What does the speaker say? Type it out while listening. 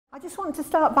I just want to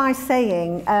start by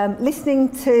saying listening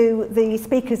to the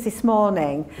speakers this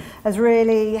morning has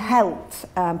really helped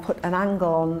put an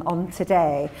angle on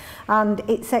today, and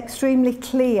it's extremely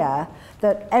clear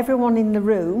that everyone in the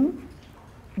room,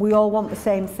 we all want the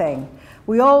same thing.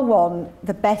 We all want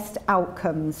the best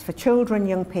outcomes for children,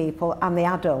 young people and the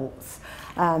adults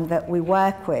that we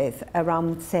work with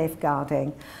around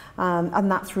safeguarding. And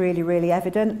that's really, really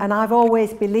evident. And I've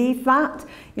always believed that.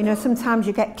 You know, sometimes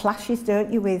you get clashes,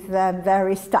 don't you, with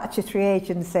various statutory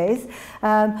agencies.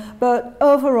 But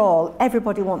overall,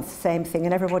 everybody wants the same thing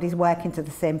and everybody's working to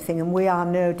the same thing, and we are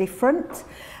no different.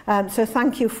 So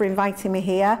thank you for inviting me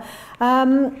here.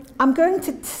 I'm going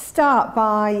to start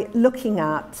by looking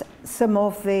at some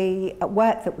of the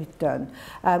work that we've done,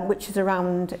 which is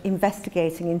around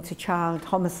investigating into child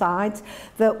homicides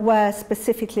that were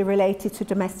specifically related to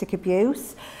domestic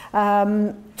abuse.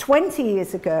 20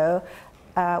 years ago,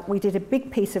 we did a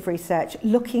big piece of research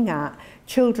looking at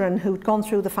children who'd gone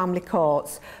through the family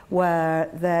courts where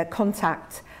their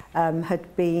contact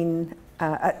had been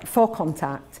for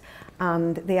contact,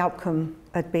 and the outcome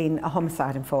had been a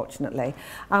homicide, unfortunately.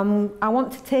 I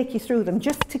want to take you through them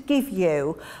just to give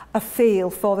you a feel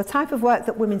for the type of work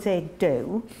that Women's Aid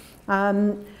do.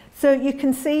 So you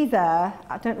can see there,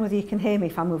 I don't know whether you can hear me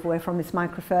if I move away from this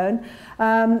microphone,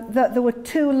 that there were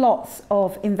two lots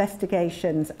of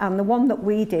investigations, and the one that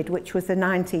we did, which was the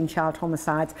 19 child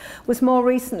homicides, was more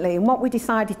recently, and what we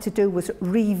decided to do was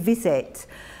revisit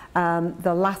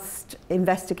the last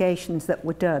investigations that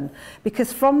were done,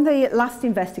 because from the last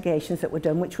investigations that were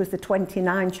done, which was the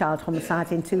 29 child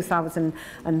homicides in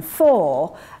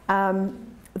 2004,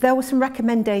 there were some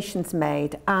recommendations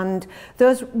made, and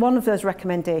one of those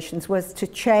recommendations was to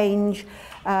change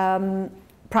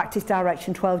Practice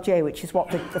Direction 12J, which is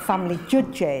what the family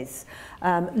judges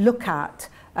look at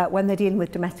when they're dealing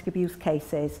with domestic abuse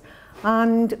cases.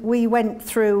 And we went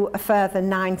through a further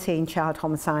 19 child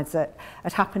homicides that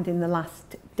had happened in the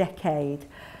last decade.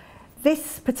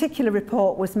 This particular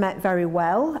report was met very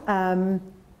well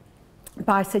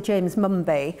by Sir James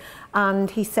Mumby, and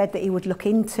he said that he would look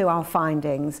into our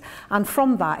findings, and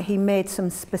from that he made some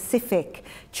specific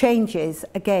changes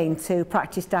again to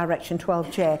Practice Direction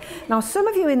 12J. Now, some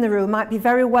of you in the room might be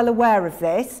very well aware of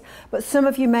this, but some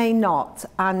of you may not,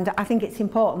 and I think it's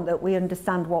important that we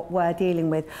understand what we're dealing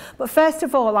with. But first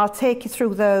of all, I'll take you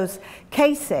through those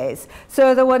cases.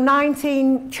 So there were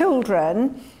 19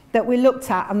 children that we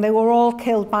looked at, and they were all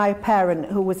killed by a parent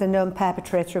who was a known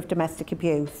perpetrator of domestic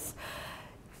abuse.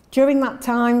 During that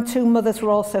time, 2 mothers were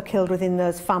also killed within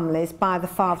those families by the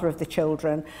father of the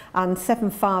children, and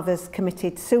 7 fathers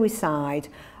committed suicide,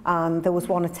 and there was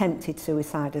 1 attempted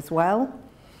suicide as well.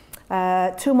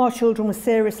 2 more children were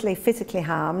seriously physically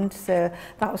harmed, so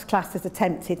that was classed as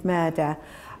attempted murder.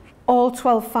 All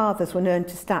 12 fathers were known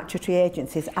to statutory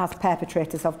agencies as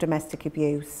perpetrators of domestic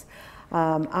abuse.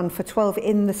 And for 12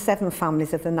 in the 7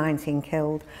 families of the 19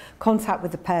 killed, contact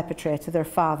with the perpetrator, their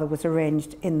father, was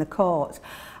arranged in the court.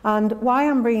 And why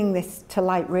I'm bringing this to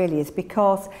light really is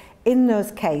because in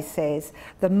those cases,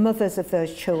 the mothers of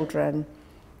those children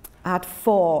had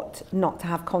fought not to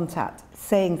have contact,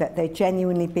 saying that they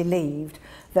genuinely believed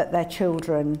that their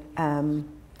children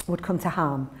would come to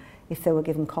harm if they were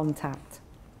given contact.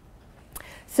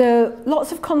 So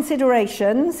lots of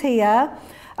considerations here.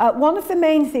 One of the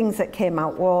main things that came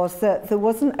out was that there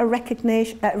wasn't a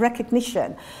recognition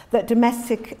that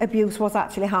domestic abuse was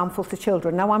actually harmful to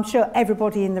children. Now, I'm sure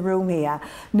everybody in the room here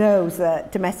knows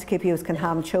that domestic abuse can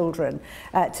harm children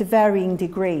to varying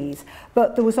degrees,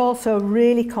 but there was also a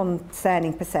really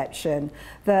concerning perception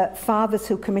that fathers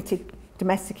who committed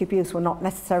domestic abuse were not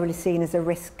necessarily seen as a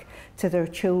risk to their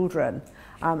children.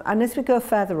 And as we go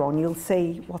further on, you'll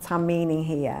see what I'm meaning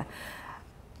here.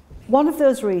 One of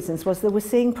those reasons was that we're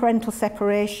seeing parental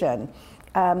separation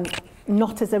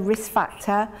not as a risk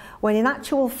factor, when in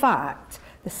actual fact,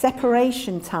 the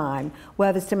separation time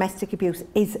where there's domestic abuse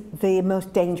is the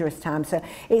most dangerous time. So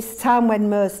it's the time when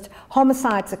most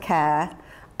homicides occur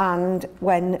and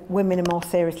when women are more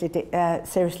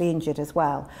seriously injured as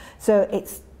well. So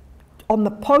it's on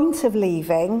the point of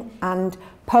leaving and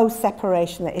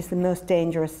post-separation that is the most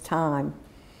dangerous time.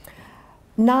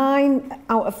 9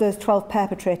 out of those 12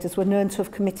 perpetrators were known to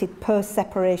have committed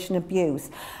post-separation abuse.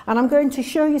 And I'm going to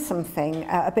show you something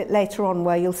a bit later on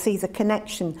where you'll see the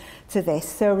connection to this,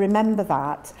 so remember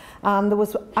that. And there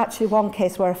was actually one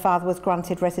case where a father was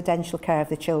granted residential care of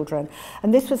the children.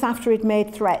 And this was after he'd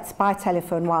made threats by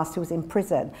telephone whilst he was in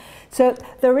prison. So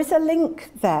there is a link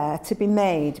there to be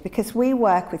made, because we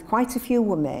work with quite a few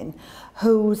women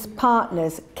whose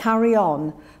partners carry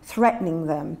on threatening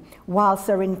them whilst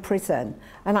they're in prison,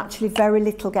 and actually very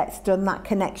little gets done. That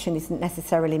connection isn't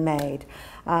necessarily made.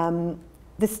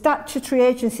 The statutory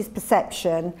agency's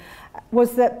perception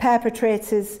was that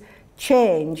perpetrators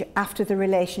change after the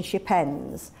relationship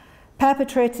ends.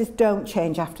 Perpetrators don't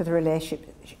change after the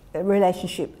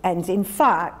relationship ends. In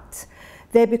fact,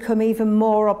 they become even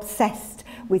more obsessed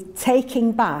with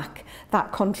taking back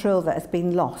that control that has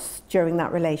been lost during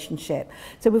that relationship.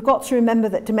 So we've got to remember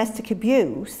that domestic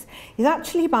abuse is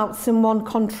actually about someone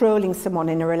controlling someone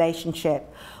in a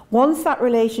relationship. Once that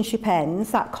relationship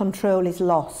ends, that control is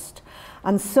lost.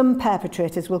 And some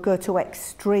perpetrators will go to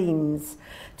extremes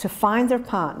to find their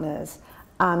partners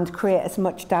and create as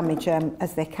much damage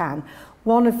as they can.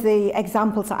 One of the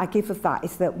examples that I give of that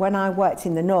is that when I worked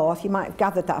in the north, you might have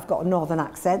gathered that I've got a northern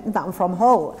accent, and that I'm from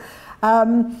Hull.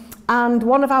 And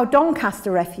one of our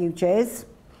Doncaster refuges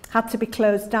had to be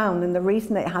closed down, and the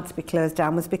reason that it had to be closed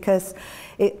down was because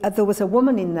there was a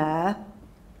woman in there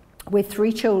with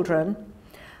 3 children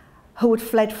who had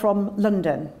fled from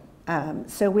London.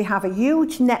 So we have a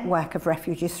huge network of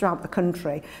refuges throughout the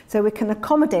country, so we can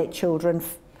accommodate children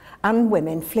and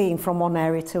women fleeing from one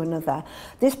area to another.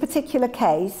 This particular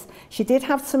case, she did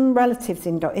have some relatives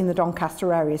in the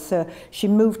Doncaster area, so she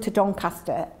moved to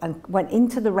Doncaster and went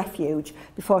into the refuge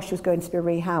before she was going to be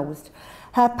rehoused.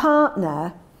 Her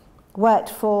partner worked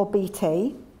for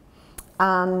BT,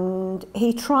 and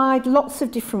he tried lots of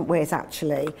different ways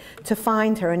actually to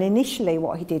find her, and initially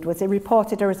what he did was he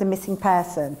reported her as a missing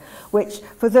person, which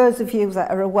for those of you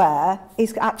that are aware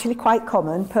is actually quite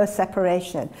common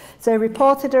post-separation. So he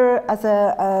reported her as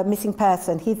a missing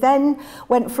person. He then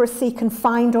went for a seek and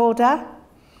find order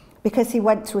because he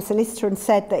went to a solicitor and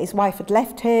said that his wife had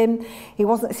left him, he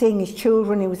wasn't seeing his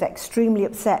children, he was extremely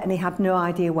upset and he had no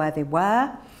idea where they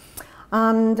were.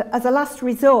 And as a last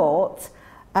resort,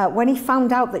 when he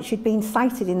found out that she'd been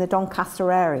sighted in the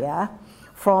Doncaster area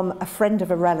from a friend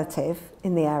of a relative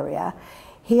in the area,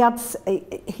 he asked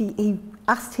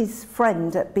his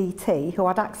friend at BT, who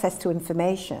had access to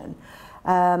information,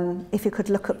 if he could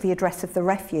look up the address of the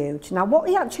refuge. Now, what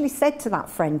he actually said to that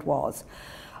friend was,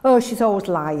 oh, she's always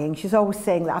lying, she's always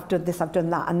saying that I've done this, I've done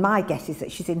that, and my guess is that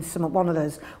she's in one of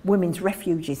those women's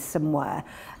refuges somewhere.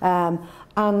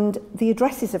 And the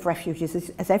addresses of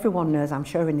refuges, as everyone knows, I'm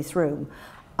sure, in this room,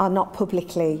 are not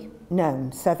publicly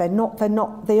known. So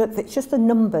it's just the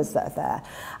numbers that are there.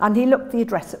 And he looked the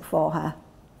address up for her,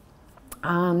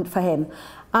 and for him.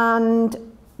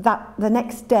 And that the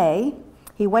next day,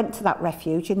 he went to that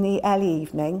refuge in the early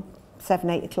evening, 7,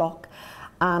 8 o'clock,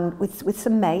 and with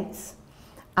some mates,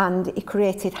 and he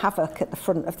created havoc at the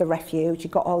front of the refuge. He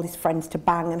got all his friends to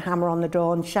bang and hammer on the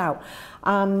door and shout.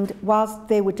 And whilst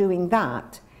they were doing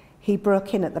that, he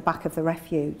broke in at the back of the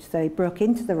refuge. So he broke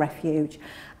into the refuge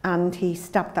and he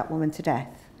stabbed that woman to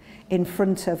death in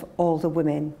front of all the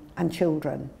women and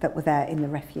children that were there in the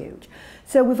refuge.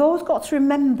 So we've always got to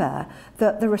remember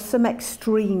that there are some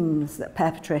extremes that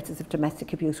perpetrators of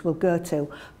domestic abuse will go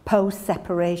to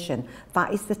post-separation.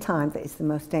 That is the time that is the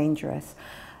most dangerous.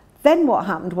 Then what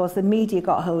happened was the media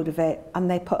got hold of it and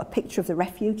they put a picture of the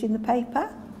refuge in the paper.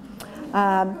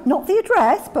 Not the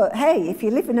address, but hey, if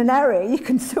you live in an area, you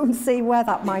can soon see where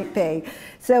that might be.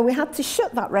 So we had to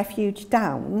shut that refuge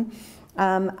down,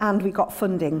 and we got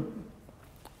funding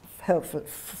hopefully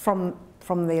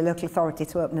from the local authority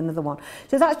to open another one.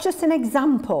 So that's just an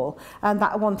example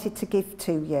that I wanted to give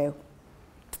to you.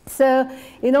 So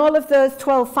in all of those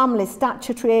 12 families,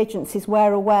 statutory agencies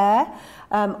were aware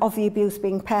of the abuse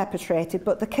being perpetrated,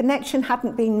 but the connection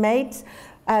hadn't been made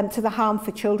to the harm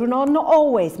for children, or not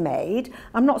always made.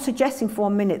 I'm not suggesting for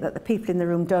 1 minute that the people in the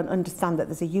room don't understand that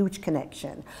there's a huge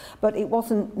connection, but it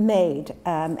wasn't made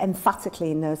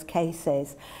emphatically in those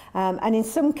cases. And in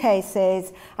some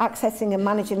cases, accessing and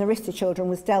managing the risk to children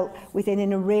was dealt with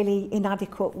in a really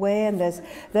inadequate way, and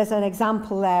there's an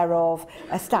example there of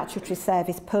a statutory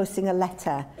service posting a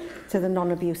letter to the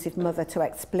non-abusive mother to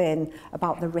explain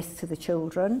about the risk to the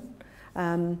children.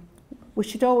 We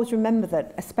should always remember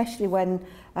that, especially when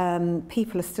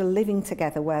people are still living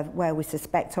together where we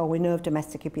suspect or we know of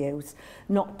domestic abuse,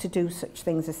 not to do such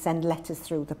things as send letters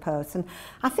through the post. And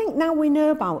I think now we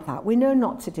know about that. We know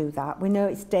not to do that. We know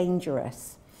it's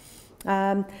dangerous.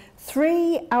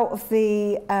 3 out of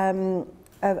the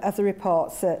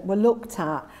reports that were looked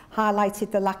at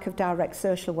highlighted the lack of direct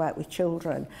social work with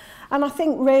children. And I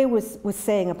think Ray was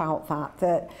saying about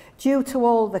that due to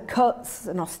all the cuts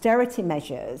and austerity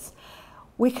measures,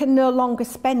 we can no longer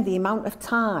spend the amount of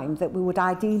time that we would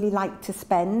ideally like to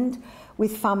spend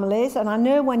with families. And I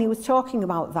know when he was talking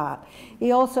about that,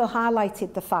 he also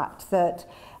highlighted the fact that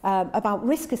about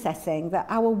risk assessing, that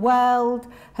our world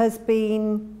has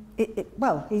been,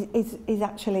 is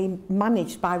actually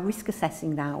managed by risk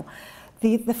assessing now.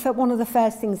 One of the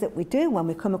first things that we do when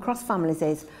we come across families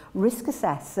is risk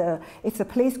assess. So if the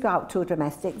police go out to a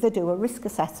domestic, they do a risk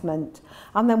assessment.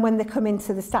 And then when they come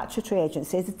into the statutory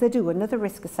agencies, they do another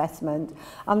risk assessment.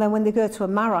 And then when they go to a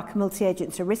MARAC,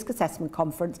 multi-agency risk assessment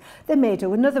conference, they may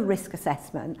do another risk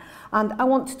assessment. And I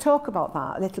want to talk about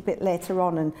that a little bit later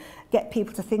on and get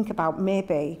people to think about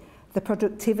maybe the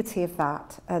productivity of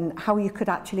that and how you could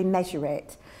actually measure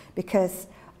it. Because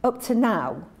up to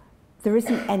now, there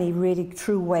isn't any really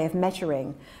true way of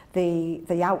measuring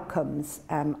the outcomes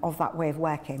of that way of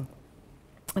working.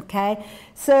 Okay,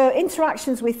 so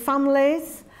interactions with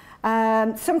families,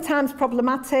 sometimes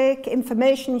problematic,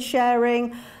 information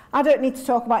sharing. I don't need to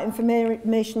talk about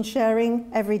information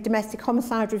sharing. Every domestic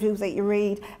homicide review that you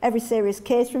read, every serious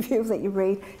case review that you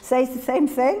read says the same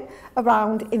thing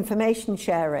around information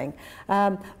sharing.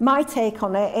 My take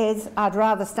on it is I'd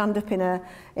rather stand up in a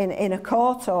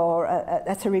court or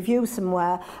at a review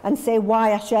somewhere and say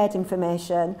why I shared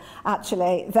information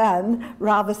actually than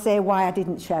rather say why I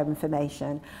didn't share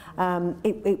information.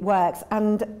 It works.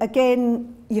 And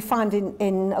again, you find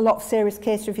in a lot of serious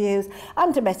case reviews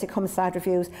and domestic homicide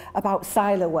reviews about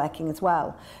silo working as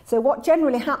well. So what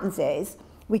generally happens is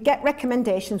we get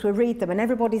recommendations, we read them and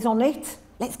everybody's on it.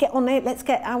 Let's get on it, let's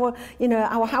get our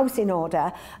house in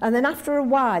order. And then after a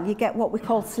while you get what we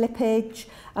call slippage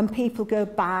and people go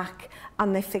back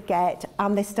and they forget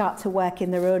and they start to work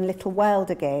in their own little world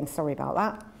again. Sorry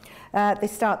about that. They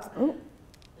start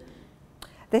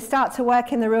to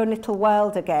work in their own little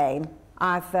world again.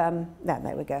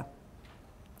 There we go.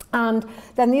 And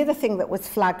then the other thing that was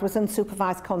flagged was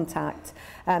unsupervised contact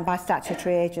by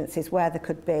statutory agencies where there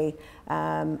could be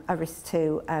a risk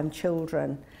to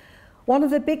children. One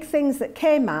of the big things that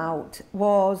came out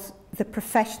was the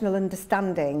professional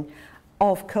understanding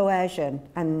of coercion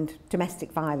and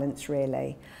domestic violence,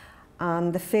 really,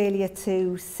 and the failure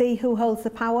to see who holds the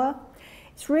power.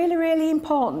 It's really, really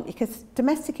important because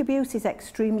domestic abuse is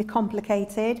extremely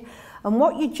complicated. And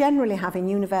what you generally have in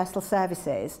universal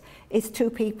services is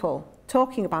two people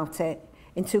talking about it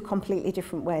in two completely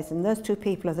different ways. And those two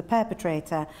people are the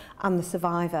perpetrator and the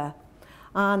survivor.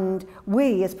 And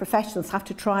we as professionals have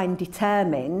to try and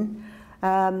determine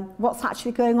what's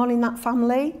actually going on in that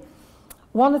family.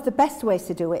 One of the best ways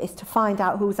to do it is to find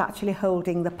out who's actually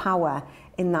holding the power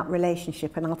in that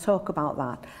relationship, and I'll talk about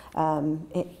that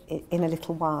in a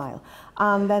little while.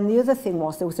 And then the other thing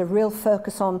was there was a real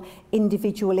focus on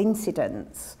individual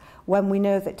incidents when we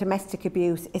know that domestic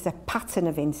abuse is a pattern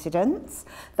of incidents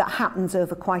that happens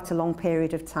over quite a long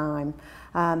period of time.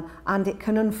 And it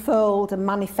can unfold and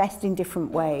manifest in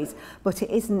different ways, but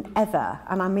it isn't ever,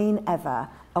 and I mean ever,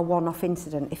 a one-off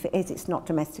incident. If it is, it's not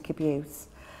domestic abuse.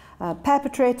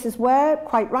 Perpetrators were,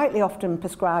 quite rightly often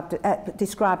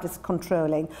described as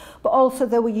controlling, but also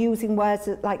they were using words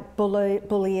like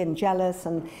bully and jealous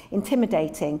and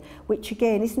intimidating, which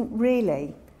again isn't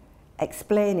really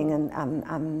explaining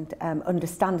and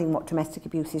understanding what domestic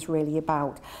abuse is really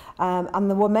about. And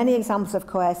there were many examples of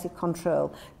coercive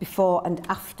control before and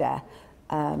after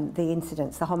the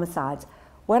incidents, the homicides.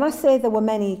 When I say there were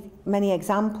many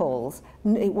examples,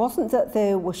 it wasn't that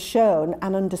they were shown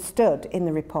and understood in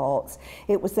the reports.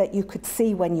 It was that you could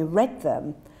see when you read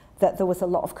them that there was a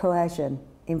lot of coercion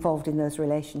involved in those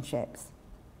relationships.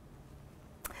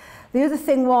 The other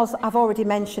thing was, I've already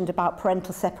mentioned about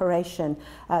parental separation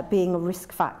being a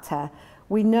risk factor.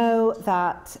 We know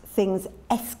that things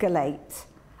escalate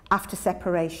after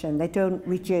separation, they don't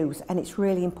reduce, and it's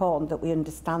really important that we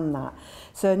understand that.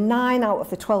 So 9 out of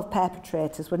the 12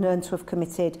 perpetrators were known to have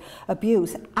committed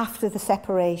abuse after the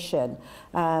separation.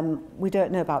 We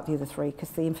don't know about the other 3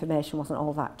 because the information wasn't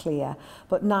all that clear,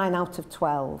 but 9 out of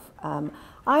 12.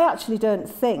 I actually don't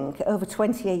think over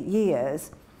 28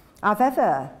 years I've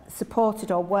ever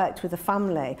supported or worked with a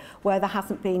family where there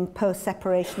hasn't been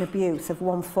post-separation abuse of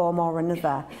one form or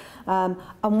another. And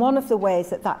one of the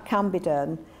ways that that can be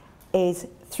done is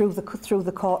through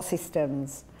the court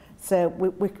systems. So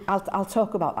I'll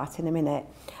talk about that in a minute.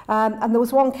 And there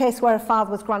was one case where a father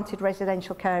was granted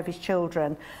residential care of his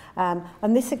children.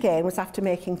 And this again was after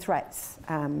making threats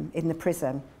in the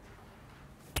prison.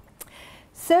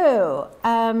 So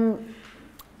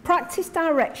Practice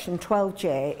Direction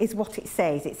 12J is what it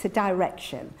says. It's a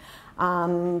direction.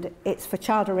 And it's for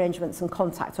child arrangements and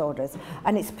contact orders,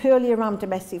 and it's purely around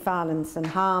domestic violence and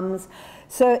harms.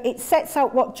 So it sets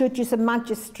out what judges and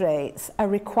magistrates are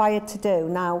required to do.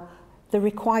 Now, the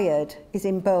required is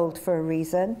in bold for a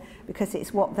reason, because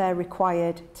it's what they're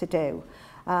required to do.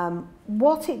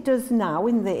 What it does now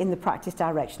in the practice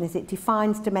direction is it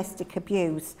defines domestic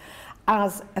abuse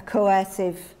as a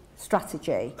coercive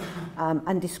strategy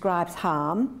and describes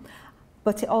harm,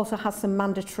 but it also has some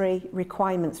mandatory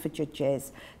requirements for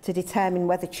judges to determine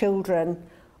whether children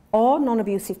or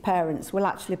non-abusive parents will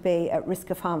actually be at risk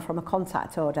of harm from a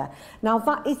contact order. Now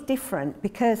that is different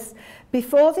because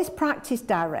before this practice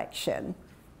direction,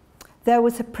 there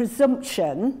was a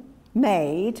presumption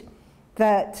made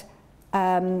that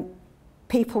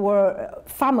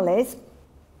families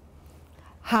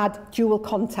had dual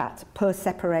contact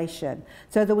post-separation.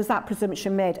 So there was that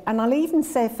presumption made. And I'll even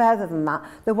say further than that,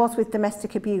 there was with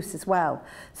domestic abuse as well.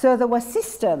 So there were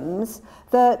systems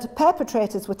that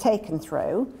perpetrators were taken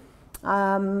through,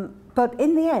 but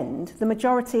in the end, the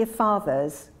majority of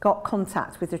fathers got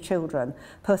contact with their children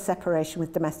post-separation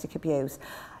with domestic abuse.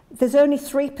 There's only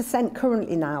 3%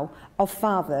 currently now of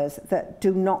fathers that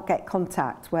do not get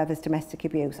contact where there's domestic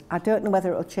abuse. I don't know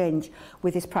whether it will change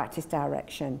with this practice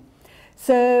direction.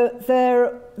 So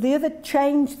the other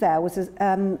change there was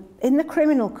in the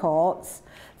criminal courts,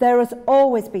 there has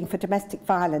always been for domestic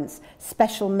violence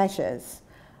special measures.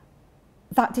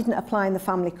 That didn't apply in the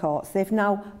family courts. They've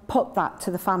now put that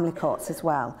to the family courts as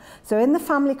well. So in the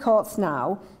family courts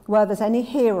now, where there's any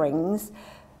hearings,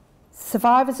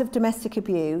 survivors of domestic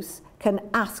abuse can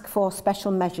ask for special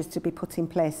measures to be put in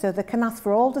place. So they can ask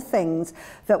for all the things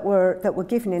that were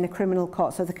given in a criminal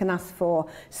court. So they can ask for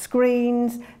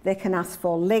screens, they can ask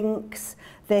for links,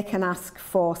 they can ask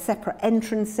for separate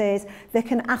entrances, they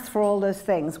can ask for all those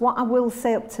things. What I will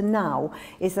say up to now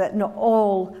is that not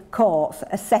all courts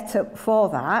are set up for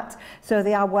that, so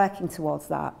they are working towards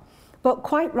that. But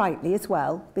quite rightly as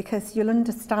well, because you'll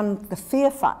understand the fear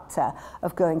factor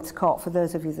of going to court for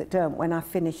those of you that don't when I've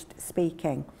finished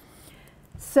speaking.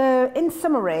 So in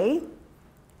summary,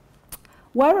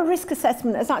 where a risk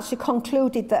assessment has actually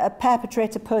concluded that a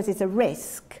perpetrator poses a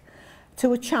risk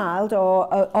to a child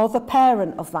or the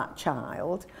parent of that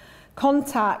child,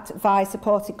 contact via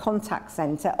supported contact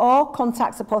centre or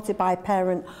contact supported by a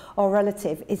parent or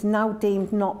relative is now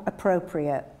deemed not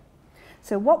appropriate.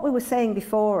 So what we were saying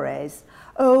before is,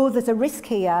 oh, there's a risk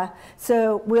here,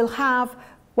 so we'll have,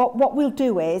 what we'll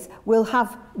do is,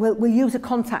 we'll use a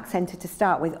contact centre to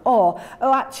start with, or,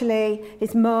 oh, actually,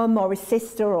 his mum or his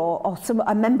sister or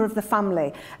a member of the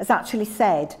family has actually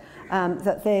said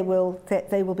that they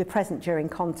will be present during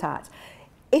contact.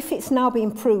 If it's now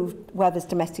been proved where there's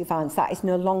domestic violence, that is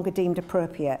no longer deemed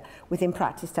appropriate within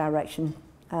Practice Direction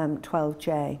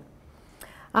 12J.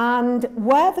 And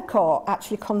where the court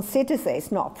actually considers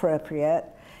this not appropriate,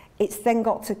 it's then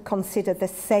got to consider the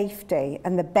safety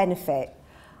and the benefit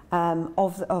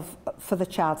for the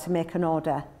child to make an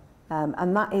order.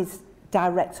 And that is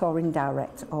direct or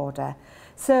indirect order.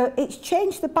 So it's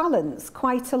changed the balance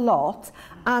quite a lot,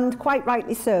 and quite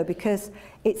rightly so, because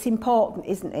it's important,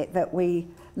 isn't it, that we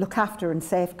look after and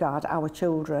safeguard our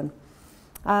children.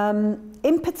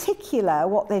 In particular,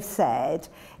 what they've said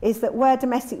is that where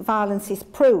domestic violence is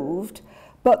proved,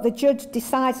 but the judge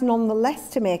decides nonetheless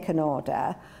to make an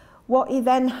order, what he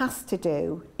then has to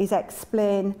do is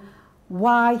explain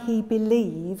why he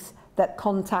believes that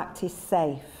contact is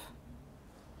safe.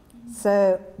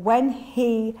 So when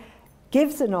he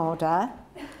gives an order,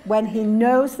 when he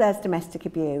knows there's domestic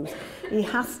abuse, he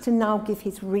has to now give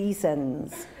his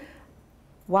reasons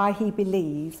why he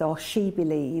believes or she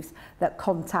believes that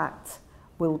contact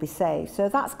will be safe. So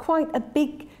that's quite a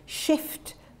big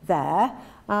shift there,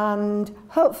 and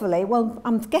hopefully, well,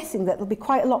 I'm guessing that there'll be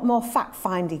quite a lot more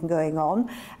fact-finding going on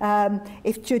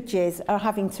if judges are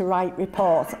having to write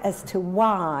reports as to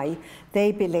why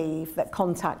they believe that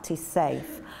contact is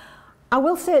safe. I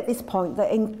will say at this point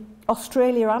that in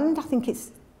Australia and I think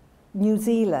it's New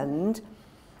Zealand,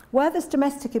 where there's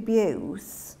domestic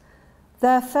abuse,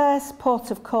 their first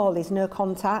port of call is no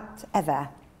contact ever.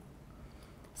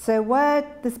 So where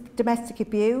there's domestic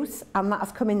abuse, and that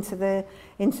has come into the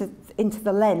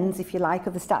lens, if you like,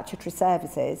 of the statutory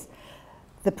services,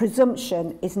 the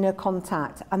presumption is no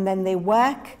contact, and then they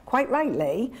work, quite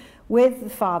rightly, with the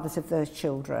fathers of those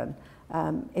children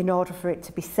in order for it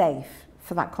to be safe,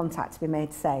 for that contact to be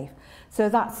made safe. So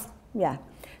that's, yeah.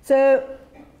 So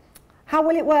how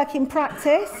will it work in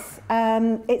practice?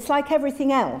 It's like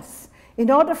everything else. In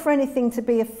order for anything to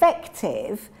be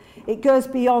effective, it goes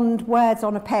beyond words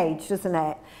on a page, doesn't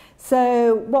it?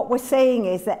 So what we're saying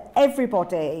is that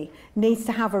everybody needs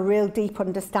to have a real deep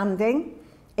understanding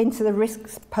into the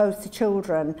risks posed to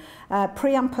children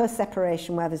pre and post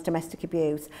separation where there's domestic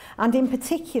abuse, and in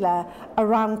particular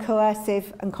around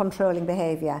coercive and controlling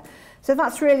behaviour. So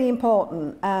that's really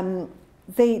important. To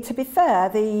be fair,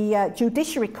 the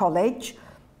Judiciary College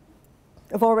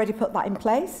have already put that in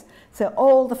place. So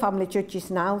all the family judges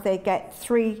now, they get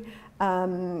 3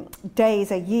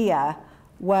 days a year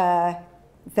where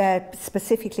they're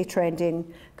specifically trained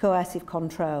in coercive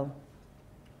control.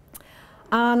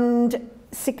 And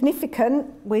significant,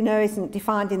 we know, isn't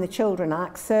defined in the Children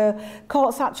Act, so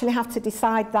courts actually have to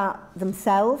decide that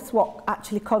themselves, what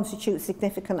actually constitutes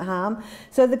significant harm.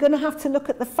 So they're going to have to look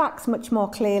at the facts much more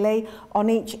clearly on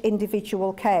each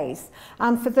individual case.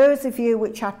 And for those of you,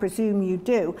 which I presume you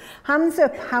do, hands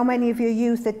up how many of you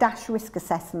use the DASH risk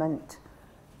assessment?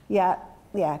 Yeah,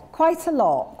 quite a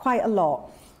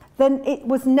lot. Then it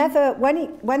was never,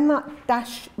 when that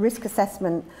DASH risk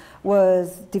assessment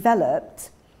was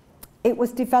developed, it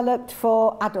was developed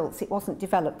for adults, it wasn't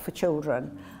developed for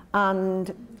children.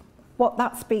 And what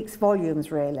that speaks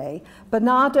volumes, really.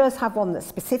 Barnardo's have one that's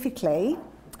specifically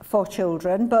for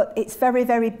children, but it's very,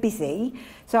 very busy.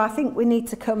 So I think we need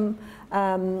to come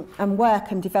and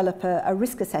work and develop a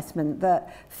risk assessment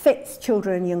that fits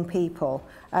children and young people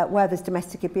where there's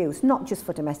domestic abuse, not just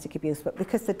for domestic abuse, but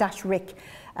because the DASH RIC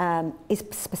is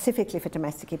specifically for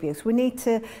domestic abuse. We need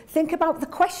to think about the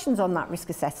questions on that risk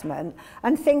assessment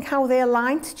and think how they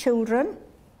align to children,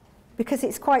 because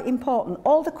it's quite important.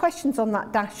 All the questions on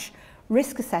that DASH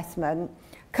risk assessment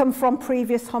come from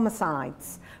previous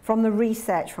homicides, from the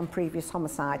research from previous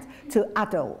homicides to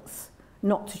adults,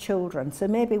 not to children. So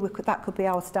maybe that could be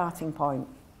our starting point.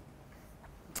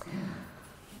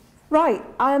 Right,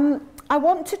 I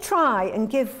want to try and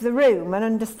give the room an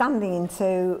understanding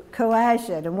into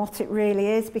coercion and what it really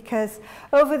is, because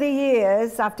over the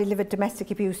years I've delivered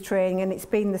domestic abuse training and it's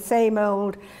been the same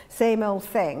old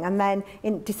thing. And then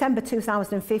in December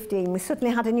 2015 we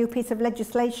suddenly had a new piece of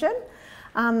legislation,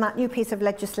 and that new piece of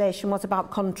legislation was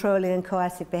about controlling and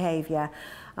coercive behaviour.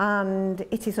 And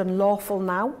it is unlawful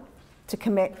now to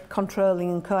commit controlling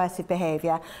and coercive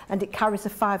behaviour, and it carries a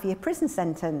 5-year prison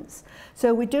sentence.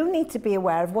 So we do need to be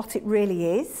aware of what it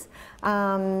really is,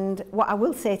 and what I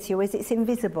will say to you is it's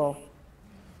invisible.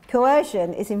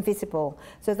 Coercion is invisible,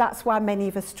 so that's why many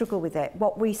of us struggle with it.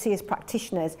 What we see as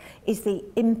practitioners is the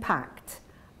impact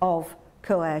of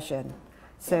coercion.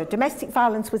 So domestic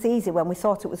violence was easy when we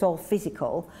thought it was all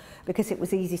physical, because it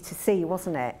was easy to see,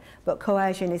 wasn't it? But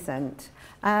coercion isn't.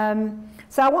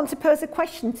 So I want to pose a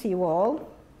question to you all,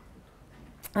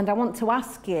 and I want to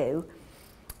ask you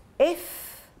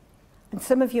if, and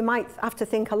some of you might have to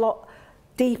think a lot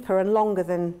deeper and longer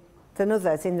than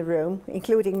others in the room,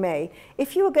 including me,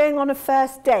 if you were going on a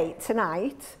first date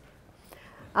tonight,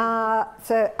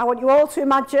 so I want you all to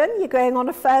imagine you're going on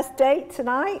a first date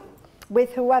tonight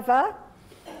with whoever,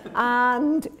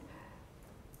 and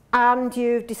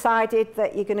you've decided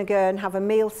that you're going to go and have a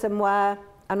meal somewhere,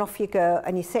 and off you go,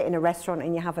 and you sit in a restaurant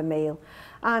and you have a meal,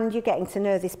 and you're getting to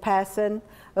know this person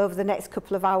over the next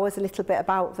couple of hours, a little bit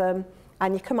about them,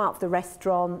 and you come out of the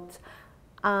restaurant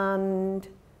and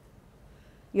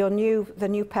the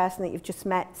new person that you've just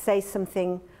met says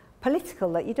something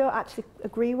political that you don't actually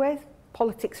agree with.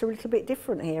 Politics are a little bit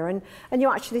different here, and you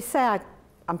actually say,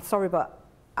 I'm sorry, but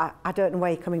I don't know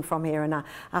where you're coming from here, and I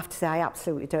have to say I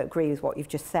absolutely don't agree with what you've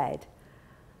just said.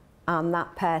 And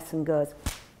that person goes,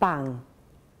 bang,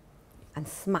 and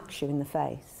smacks you in the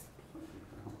face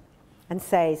and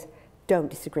says, don't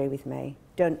disagree with me,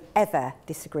 don't ever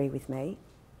disagree with me.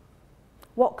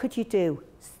 What could you do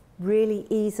really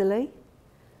easily?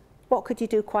 What could you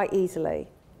do quite easily?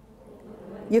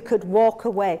 You could walk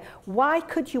away. Why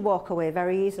could you walk away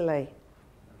very easily?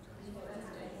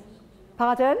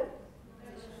 Pardon?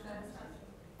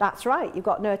 That's right, you've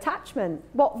got no attachment.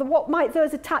 What might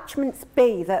those attachments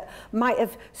be that might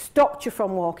have stopped you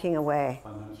from walking away?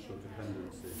 Financial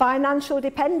dependency. Financial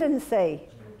dependency.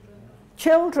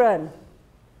 Children.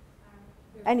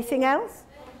 Anything else?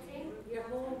 Your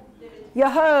home. Your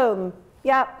home.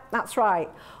 Yeah, that's right.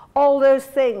 All those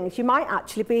things. You might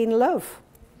actually be in love.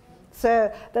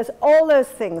 So there's all those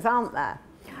things, aren't there?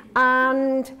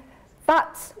 And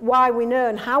that's why we know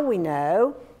and how we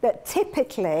know that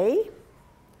typically,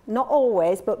 not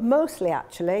always, but mostly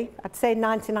actually, I'd say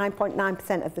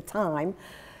 99.9% of the time,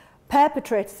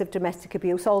 perpetrators of domestic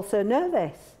abuse also know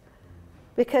this.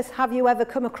 Because have you ever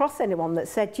come across anyone that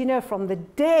said, you know, from the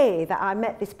day that I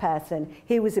met this person,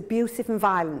 he was abusive and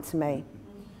violent to me?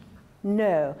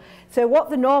 No. So what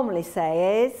they normally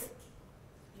say is,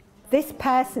 this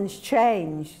person's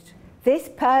changed. This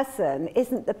person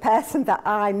isn't the person that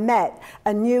I met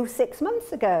and knew 6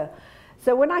 months ago.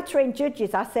 So when I train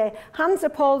judges, I say, hands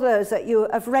up all those that you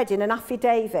have read in an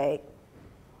affidavit.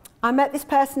 I met this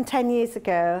person 10 years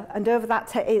ago, and over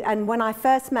that, and when I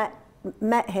first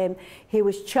met him, he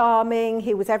was charming,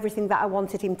 he was everything that I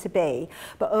wanted him to be,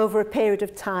 but over a period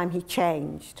of time he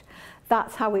changed.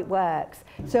 That's how it works.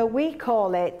 So we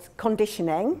call it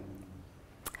conditioning.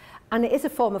 And it is a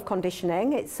form of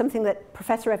conditioning. It's something that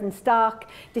Professor Evan Stark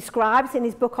describes in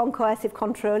his book on coercive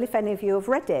control, if any of you have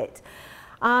read it.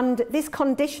 And this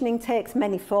conditioning takes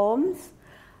many forms,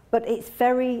 but it's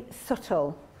very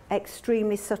subtle,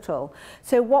 extremely subtle.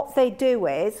 So what they do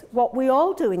is, what we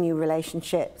all do in new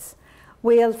relationships,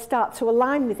 we'll start to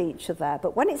align with each other.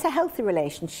 But when it's a healthy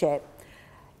relationship,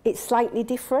 it's slightly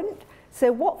different. So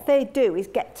what they do is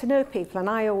get to know people, and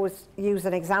I always use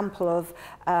an example of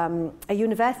a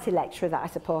university lecturer that I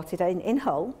supported in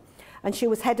Hull, and she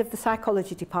was head of the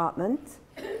psychology department,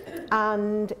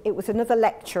 and it was another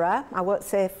lecturer, I won't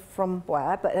say from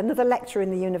where, but another lecturer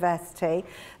in the university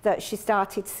that she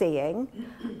started seeing,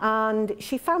 and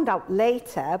she found out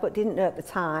later, but didn't know at the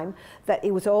time, that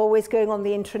he was always going on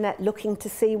the intranet looking to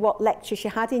see what lecture she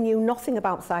had. He knew nothing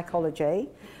about psychology,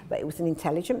 but he was an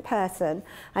intelligent person,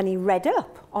 and he read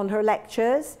up on her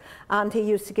lectures, and he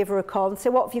used to give her a call and say,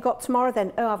 what have you got tomorrow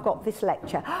then? Oh, I've got this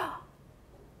lecture.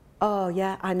 Oh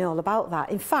yeah, I know all about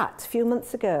that. In fact, a few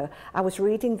months ago, I was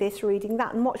reading this, reading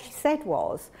that, and what she said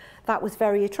was, that was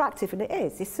very attractive, and it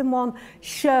is. If someone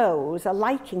shows a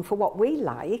liking for what we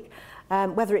like,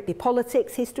 whether it be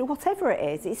politics, history, whatever it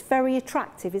is, it's very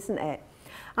attractive, isn't it?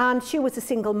 And she was a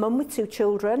single mum with 2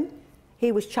 children.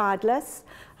 He was childless,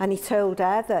 and he told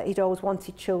her that he'd always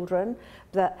wanted children,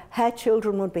 that her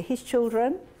children would be his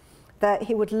children, that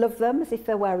he would love them as if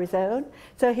they were his own.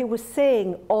 So he was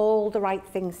saying all the right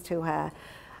things to her.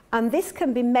 And this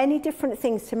can be many different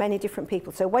things to many different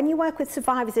people. So when you work with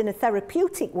survivors in a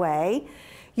therapeutic way,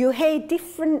 you hear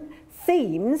different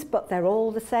themes, but they're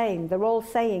all the same. They're all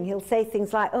saying, he'll say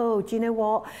things like, oh, do you know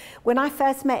what? When I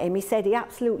first met him, he said he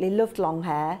absolutely loved long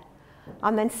hair.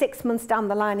 And then 6 months down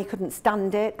the line, he couldn't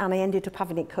stand it, and I ended up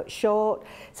having it cut short.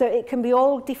 So it can be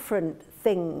all different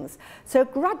things. So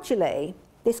gradually,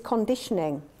 this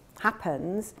conditioning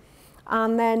happens,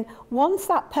 and then once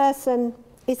that person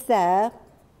is there,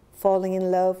 falling in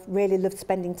love, really love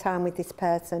spending time with this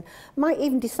person, might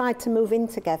even decide to move in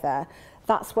together,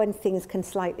 that's when things can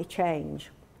slightly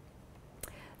change.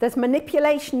 There's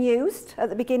manipulation used at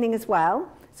the beginning as well.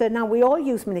 So now we all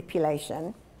use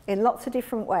manipulation in lots of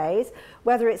different ways,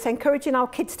 whether it's encouraging our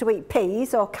kids to eat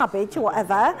peas or cabbage or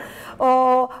whatever,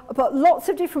 but lots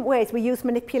of different ways we use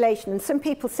manipulation. And some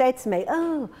people say to me,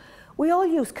 oh, we all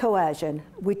use coercion.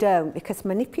 We don't, because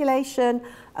manipulation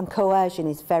and coercion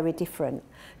is very different.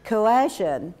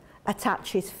 Coercion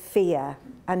attaches fear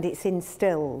and it's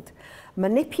instilled.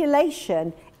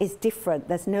 Manipulation is different.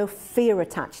 There's no fear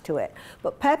attached to it.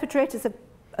 But perpetrators of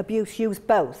abuse use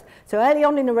both. So early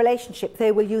on in a relationship,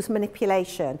 they will use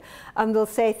manipulation, and they'll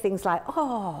say things like,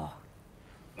 oh,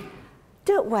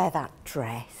 don't wear that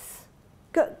dress.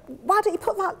 Why don't you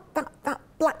put that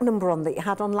black number on that you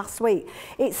had on last week?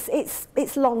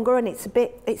 It's longer and it's a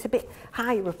bit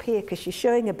higher up here because you're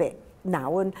showing a bit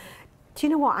now. And do you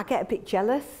know what? I get a bit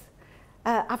jealous.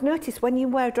 I've noticed when you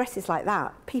wear dresses like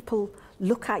that, people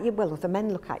look at you, well, the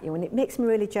men look at you, and it makes me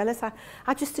really jealous.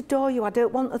 I just adore you. I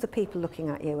don't want other people looking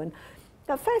at you. And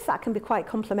at first that can be quite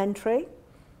complimentary.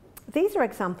 These are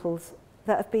examples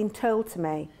that have been told to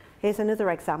me. Here's another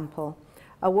example.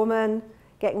 A woman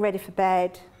getting ready for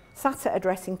bed, sat at a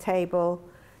dressing table,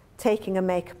 taking her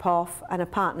makeup off, and her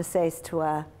partner says to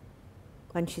her,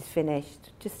 when she's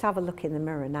finished, just have a look in the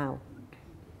mirror now.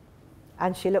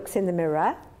 And she looks in the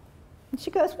mirror, and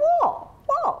she goes, what?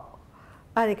 What?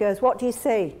 And he goes, what do you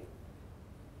see?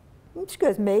 And she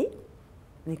goes, me?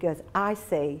 And he goes, I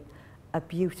see a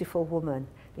beautiful woman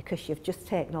because you've just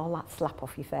taken all that slap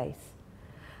off your face.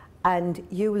 And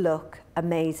you look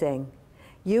amazing.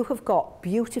 You have got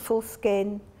beautiful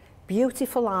skin,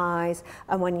 beautiful eyes,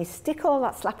 and when you stick all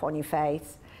that slap on your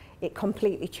face, it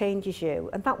completely changes you.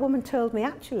 And that woman told me,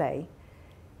 actually,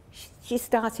 she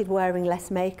started wearing less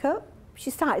makeup. She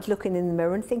started looking in the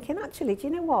mirror and thinking, actually, do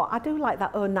you know what? I do like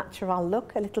that au naturel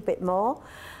look a little bit more.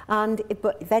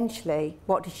 But eventually,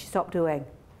 what did she stop doing?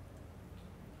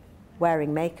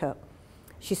 Wearing makeup.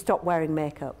 She stopped wearing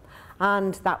makeup.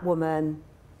 And that woman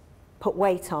put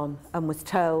weight on and was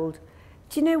told,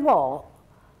 do you know what?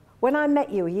 When I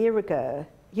met you a year ago,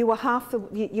 you were half the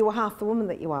woman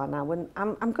that you are now, and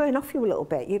I'm going off you a little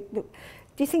bit. Do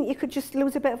you think you could just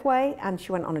lose a bit of weight? And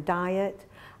she went on a diet.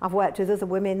 I've worked with other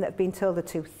women that have been told they're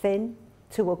too thin,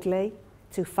 too ugly,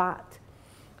 too fat.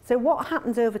 So what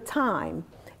happens over time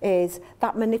is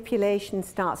that manipulation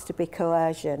starts to be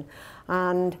coercion.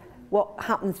 And what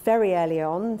happens very early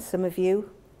on, some of you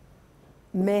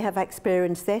may have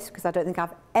experienced this, because I don't think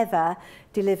I've ever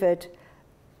delivered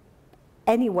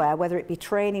anywhere, whether it be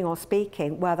training or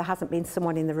speaking, where there hasn't been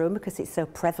someone in the room because it's so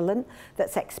prevalent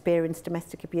that's experienced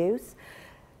domestic abuse.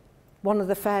 One of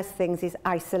the first things is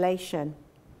isolation.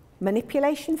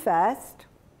 Manipulation first.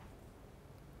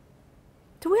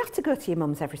 Do we have to go to your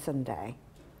mum's every Sunday?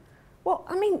 Well,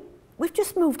 I mean, we've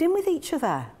just moved in with each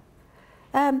other.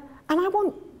 And I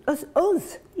want us,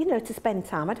 you know, to spend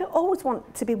time. I don't always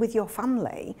want to be with your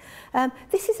family.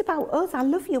 This is about us. I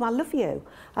love you, I love you.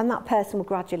 And that person will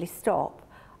gradually stop.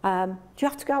 Do you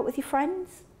have to go out with your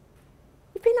friends?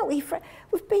 You've been out with your friends.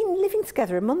 We've been living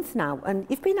together a month now, and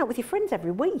you've been out with your friends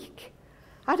every week.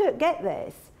 I don't get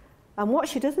this. And what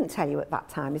she doesn't tell you at that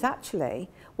time is actually,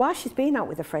 while she's been out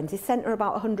with her friends, he's sent her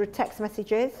about 100 text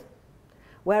messages.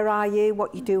 Where are you?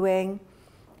 What are you doing?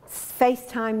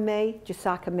 FaceTime me, just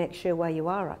so I can make sure where you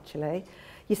are, actually.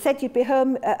 You said you'd be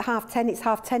home at 10:30. It's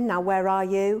 10:30 now. Where are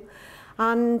you?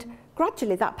 And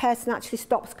gradually that person actually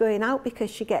stops going out because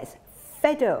she gets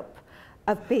fed up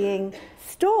of being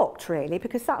stalked, really,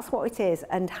 because that's what it is,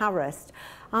 and harassed.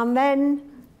 And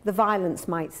then the violence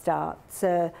might start.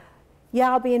 So,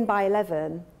 yeah, I'll be in by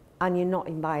 11, and you're not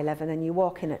in by 11, and you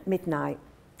walk in at midnight,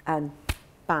 and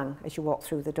bang, as you walk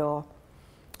through the door.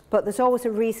 But there's always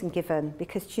a reason given,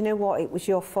 because do you know what? It was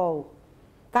your fault.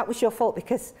 That was your fault,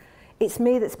 because it's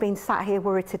me that's been sat here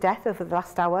worried to death over the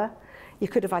last hour. You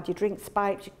could have had your drink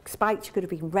spiked, you could have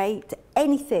been raped,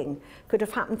 anything could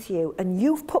have happened to you, and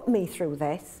you've put me through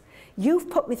this. You've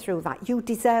put me through that. You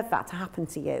deserve that to happen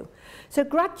to you. So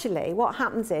gradually what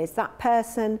happens is that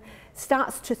person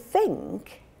starts to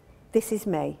think, this is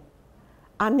me.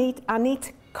 I need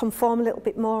to conform a little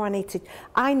bit more.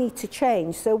 I need to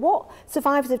change. So what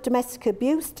survivors of domestic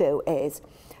abuse do is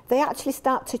they actually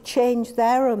start to change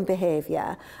their own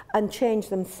behaviour and change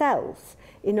themselves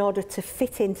in order to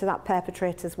fit into that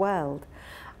perpetrator's world.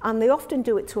 And they often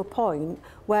do it to a point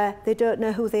where they don't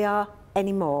know who they are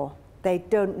anymore. They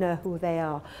don't know who they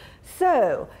are.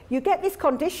 So you get this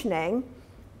conditioning,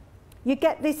 you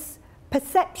get this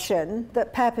perception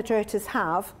that perpetrators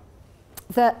have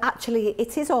that actually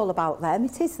it is all about them,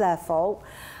 it is their fault,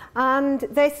 and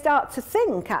they start to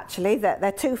think actually that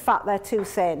they're too fat, they're too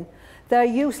thin, they're a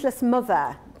useless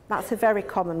mother. That's a very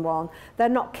common one. They're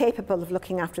not capable of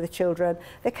looking after the children.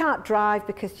 They can't drive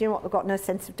because, you know what, they've got no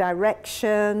sense of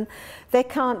direction. They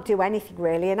can't do anything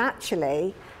really, and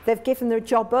actually they've given their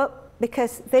job up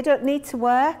because they don't need to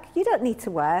work. You don't need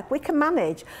to work. We can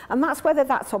manage. And that's whether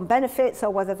that's on benefits or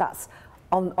whether that's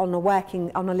on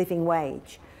a living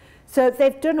wage. So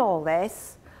they've done all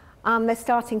this and they're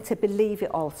starting to believe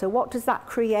it all. So what does that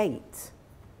create?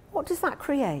 What does that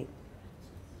create?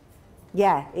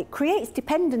 Yeah, it creates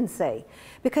dependency,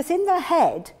 because in their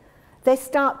head they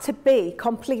start to be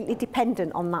completely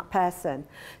dependent on that person.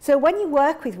 So when you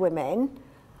work with women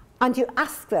and you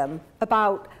ask them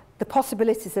about the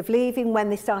possibilities of leaving, when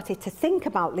they started to think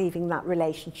about leaving that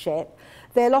relationship,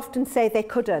 they'll often say they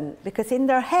couldn't, because in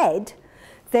their head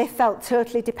they felt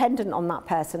totally dependent on that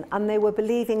person and they were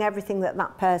believing everything that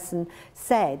that person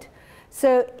said.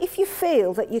 So if you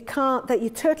feel that you can't, that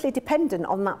you're totally dependent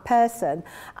on that person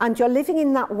and you're living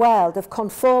in that world of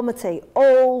conformity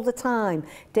all the time,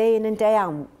 day in and day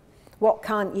out, what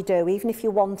can't you do? Even if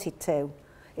you wanted to,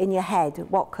 in your head,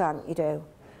 what can't you do?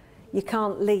 You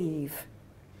can't leave.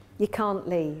 You can't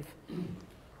leave.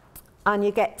 And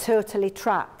you get totally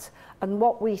trapped. And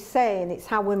what we say, and it's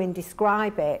how women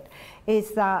describe it,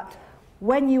 is that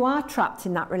when you are trapped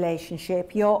in that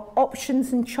relationship, your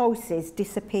options and choices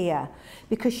disappear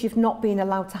because you've not been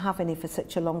allowed to have any for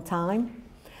such a long time.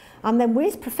 And then we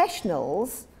as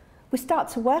professionals, we start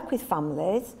to work with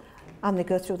families and they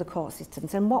go through the court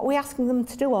systems. And what we're asking them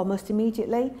to do almost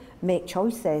immediately, make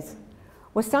choices.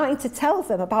 We're starting to tell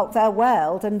them about their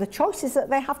world and the choices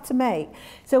that they have to make.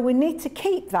 So we need to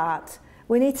keep that.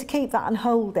 We need to keep that and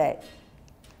hold it.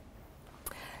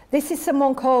 This is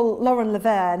someone called Lauren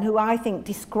Laverne, who I think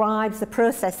describes the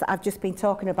process that I've just been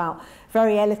talking about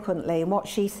very eloquently. And what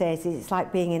she says is it's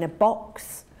like being in a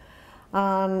box,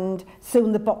 and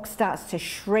soon the box starts to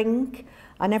shrink,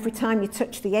 and every time you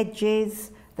touch the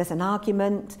edges, there's an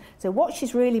argument. So what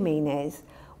she's really meaning is,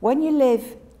 when you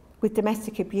live with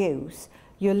domestic abuse,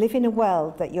 you live in a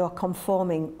world that you're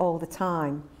conforming all the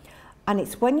time. And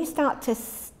it's when you start to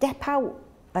step out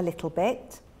a little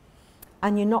bit,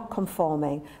 and you're not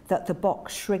conforming, that the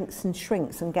box shrinks and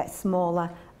shrinks and gets smaller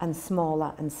and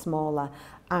smaller and smaller,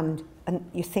 and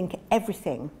you think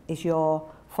everything is your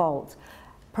fault.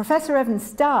 Professor Evan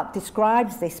Stark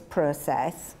describes this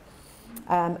process,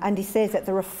 and he says that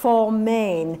there are 4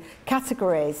 main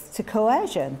categories to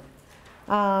coercion.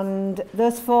 And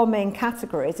those 4 main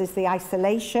categories is the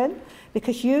isolation,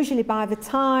 because usually by the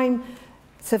time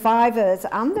survivors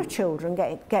and their children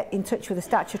get in touch with the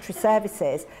statutory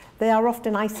services, they are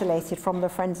often isolated from their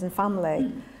friends and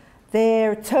family.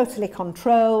 They're totally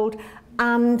controlled,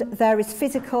 and there is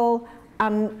physical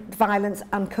and violence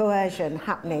and coercion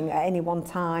happening at any one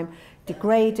time,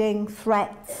 degrading,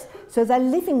 threats. So they're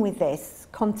living with this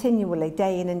continually,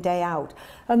 day in and day out.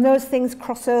 And those things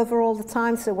cross over all the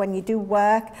time. So when you do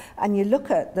work and you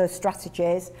look at those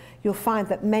strategies, you'll find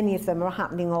that many of them are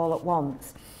happening all at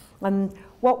once. And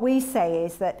what we say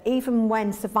is that even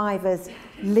when survivors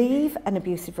leave an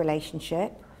abusive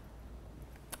relationship,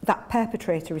 that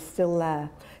perpetrator is still there.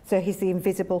 So he's the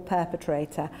invisible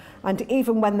perpetrator. And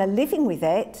even when they're living with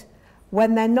it,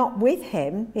 when they're not with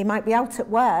him, he might be out at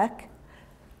work,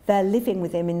 they're living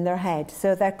with him in their head.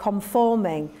 So they're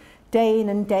conforming day in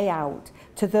and day out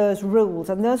to those rules.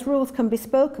 And those rules can be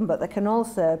spoken, but they can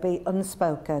also be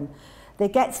unspoken. They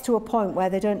get to a point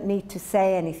where they don't need to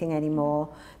say anything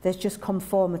anymore. There's just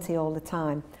conformity all the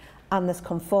time. And there's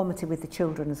conformity with the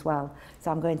children as well. So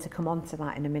I'm going to come on to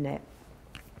that in a minute.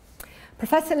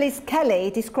 Professor Liz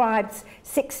Kelly describes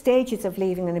 6 stages of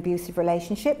leaving an abusive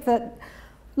relationship that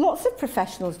lots of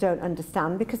professionals don't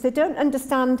understand, because they don't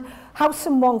understand how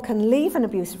someone can leave an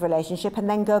abusive relationship and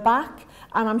then go back.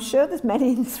 And I'm sure there's many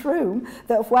in this room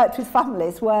that have worked with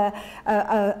families where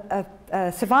a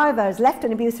survivor has left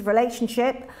an abusive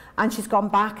relationship and she's gone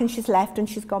back and she's left and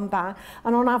she's gone back.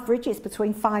 And on average, it's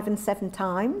between 5 and 7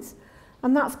 times.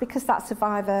 And that's because that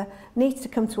survivor needs to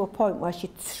come to a point where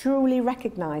she truly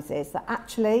recognises that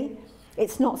actually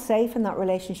it's not safe and that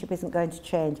relationship isn't going to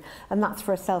change. And that's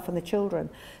for herself and the children.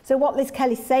 So what Liz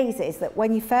Kelly says is that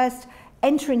when you first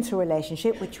enter into a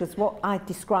relationship, which was what I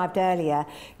described earlier,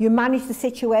 you manage the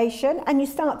situation and you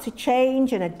start to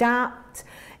change and adapt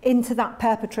into that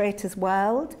perpetrator's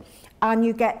world, and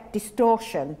you get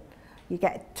distortion. You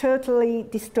get totally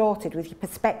distorted with your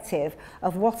perspective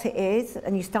of what it is,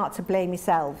 and you start to blame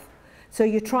yourself. So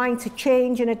you're trying to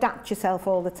change and adapt yourself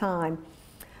all the time.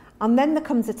 And then there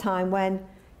comes a time when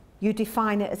you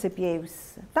define it as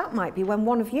abuse. That might be when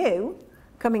one of you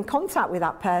come in contact with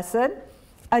that person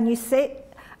and you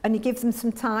sit and you give them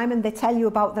some time and they tell you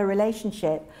about their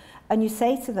relationship, and you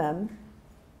say to them,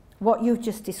 what you've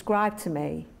just described to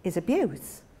me is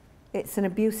abuse. It's an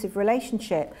abusive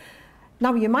relationship.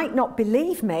 Now, you might not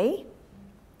believe me,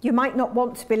 you might not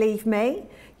want to believe me,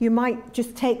 you might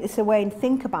just take this away and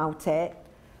think about it,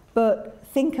 but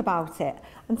think about it.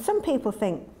 And some people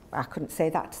think, I couldn't say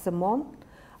that to someone.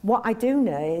 What I do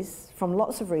know is, from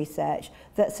lots of research,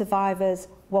 that survivors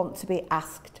want to be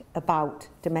asked about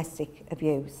domestic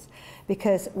abuse.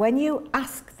 Because when you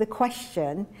ask the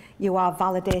question, you are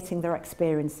validating their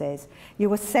experiences.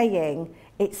 You are saying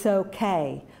it's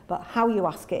okay, but how you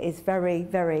ask it is very,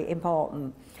 very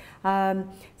important.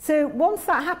 So once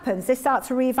that happens, they start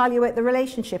to reevaluate the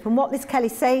relationship. And what Liz Kelly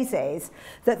says is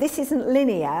that this isn't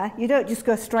linear. You don't just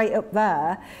go straight up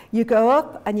there. You go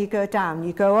up and you go down.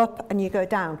 You go up and you go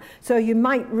down. So you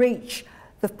might reach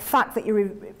the fact that you're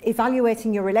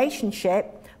evaluating your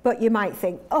relationship, but you might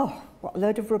think, oh, what a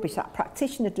load of rubbish. That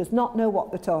practitioner does not know what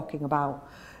they're talking about.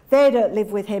 They don't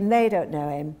live with him. They don't know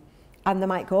him. And they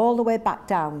might go all the way back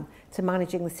down to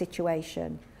managing the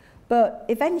situation. But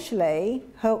eventually,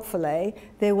 hopefully,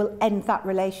 they will end that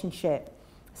relationship.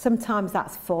 Sometimes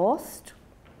that's forced,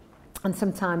 and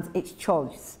sometimes it's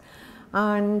choice.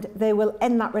 And they will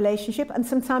end that relationship, and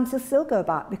sometimes they'll still go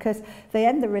back because they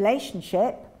end the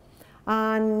relationship.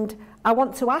 And I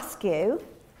want to ask you,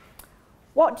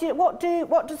 what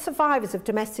do survivors of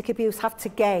domestic abuse have to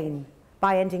gain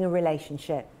by ending a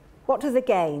relationship? What do they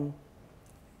gain?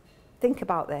 Think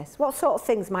about this. What sort of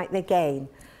things might they gain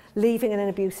leaving in an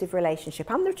abusive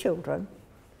relationship, and their children?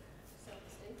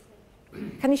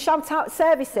 Self-esteem. Can you shout out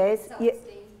services?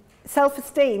 Self-esteem.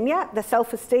 Self-esteem, yeah. The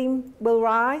self-esteem will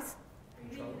rise.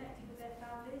 Control. With their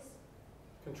families.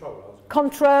 Control.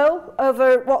 Control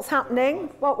over what's happening.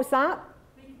 What was that?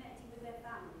 Reconnecting with their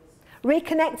families.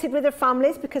 Reconnected with their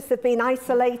families because they've been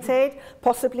isolated,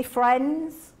 possibly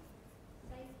friends.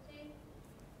 Safety.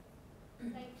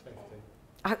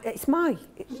 It's my...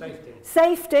 Safety.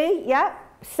 Safety, yeah.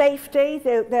 Safety,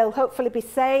 they'll hopefully be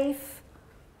safe.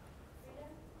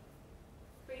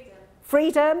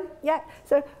 Freedom, yeah.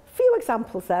 So a few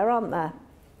examples there, aren't there?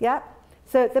 Yeah.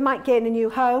 So they might gain a new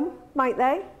home, might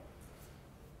they?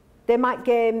 They might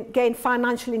gain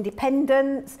financial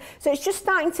independence. So it's just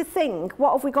starting to think,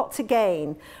 what have we got to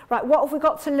gain? Right, what have we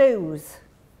got to lose?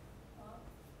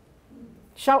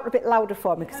 Shout a bit louder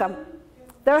for me, because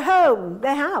they're home,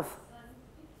 they have.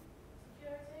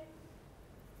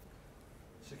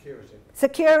 Security.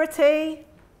 Security.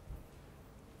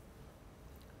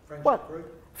 Friendship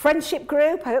group. Friendship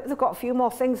group, I hope they've got a few more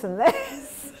things than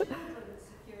this.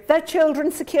 Their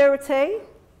children's security.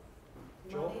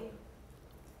 Job.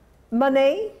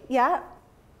 Money, yeah.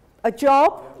 A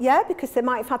job, yeah, because they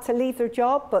might have had to leave their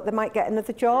job, but they might get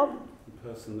another job. The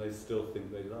person they still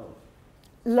think they love.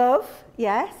 Love,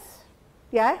 yes.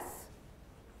 Yes.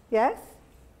 Yes.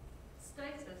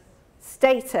 Status,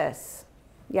 Status,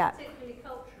 yeah. particularly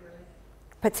culturally.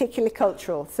 Particularly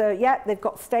cultural. So, yeah, they've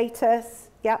got status.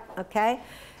 Yeah, okay.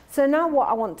 So now what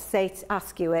I want to say to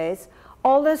ask you is,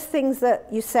 all those things that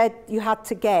you said you had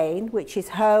to gain, which is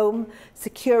home,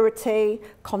 security,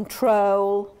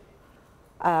 control,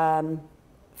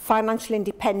 financial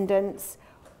independence,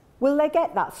 will they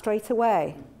get that straight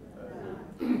away?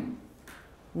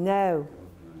 No.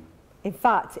 In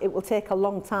fact, it will take a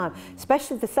long time,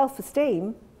 especially the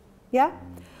self-esteem. Yeah?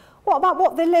 What about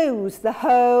what they lose? The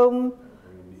home?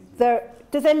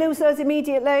 Do they lose those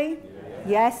immediately?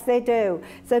 Yes, they do.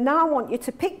 So now I want you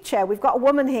to picture, we've got a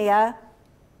woman here.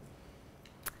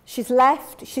 She's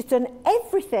left, she's done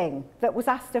everything that was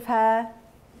asked of her,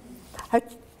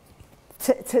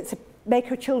 to make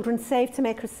her children safe, to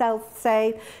make herself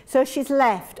safe. So she's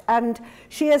left and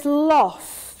she has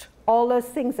lost all those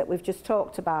things that we've just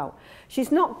talked about.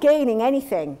 She's not gaining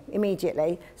anything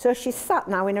immediately. So she's sat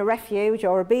now in a refuge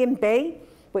or a B&B,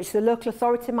 which the local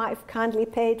authority might have kindly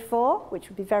paid for, which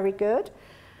would be very good.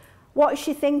 What is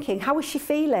she thinking? How is she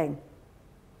feeling?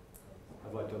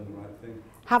 Have I done the right thing?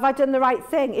 Have I done the right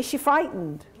thing? Is she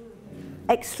frightened?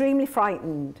 Extremely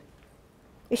frightened.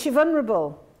 Is she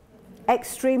vulnerable?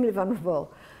 Extremely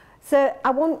vulnerable. So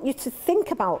I want you to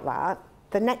think about that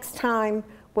the next time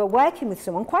we're working with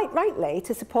someone, quite rightly,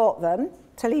 to support them,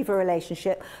 to leave a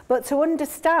relationship, but to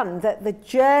understand that the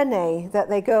journey that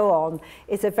they go on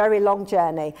is a very long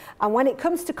journey. And when it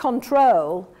comes to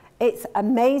control, it's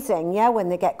amazing, yeah, when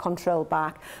they get control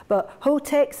back. But who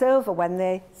takes over when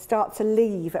they start to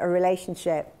leave a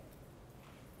relationship?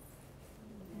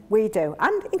 We do,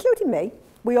 and including me.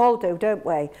 We all do, don't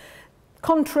we?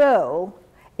 Control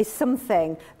is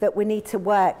something that we need to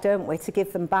work, don't we, to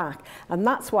give them back. And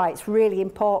that's why it's really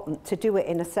important to do it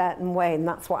in a certain way, and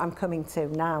that's what I'm coming to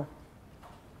now.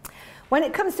 When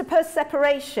it comes to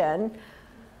post-separation,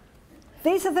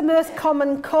 these are the most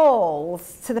common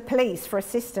calls to the police for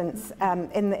assistance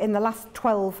in the last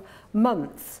 12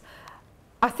 months.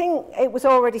 I think it was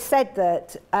already said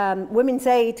that Women's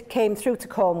Aid came through to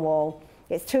Cornwall.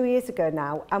 It's 2 years ago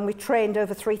now, and we trained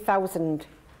over 3,000,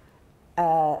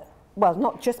 well,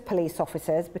 not just police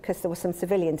officers, because there were some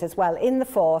civilians as well, in the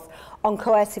force on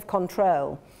coercive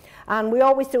control. And we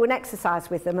always do an exercise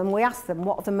with them, and we ask them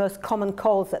what are the most common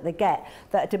calls that they get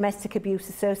that are domestic abuse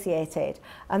associated.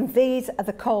 And these are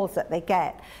the calls that they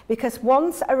get. Because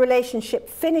once a relationship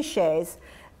finishes,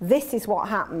 this is what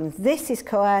happens. This is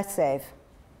coercive.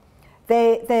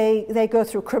 They go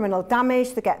through criminal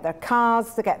damage, they get their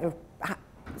cars, they get their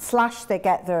slashed, they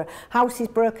get their houses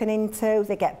broken into,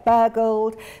 they get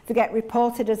burgled, they get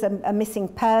reported as a missing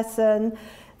person,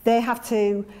 they have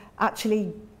to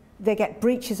actually, they get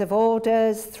breaches of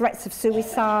orders, threats of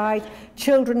suicide,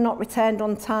 children not returned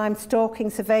on time,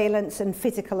 stalking, surveillance and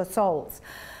physical assaults.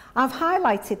 I've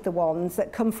highlighted the ones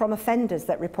that come from offenders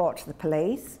that report to the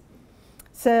police.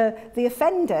 So the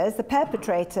offenders, the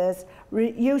perpetrators,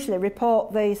 usually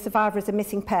report the survivor as a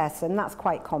missing person. That's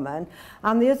quite common.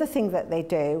 And the other thing that they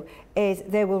do is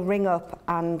they will ring up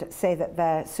and say that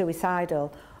they're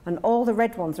suicidal. And all the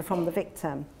red ones are from the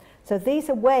victim. So these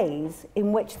are ways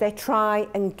in which they try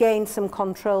and gain some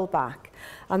control back.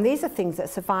 And these are things that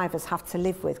survivors have to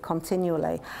live with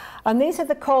continually. And these are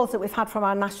the calls that we've had from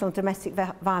our National Domestic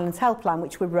Violence Helpline,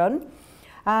 which we run.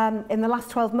 In the last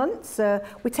 12 months,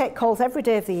 we take calls every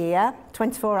day of the year,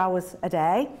 24 hours a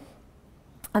day.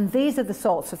 And these are the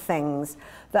sorts of things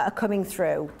that are coming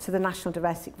through to the National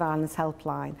Domestic Violence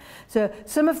Helpline. So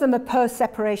some of them are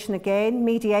post-separation again,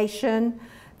 mediation.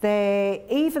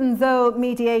 Even though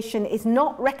mediation is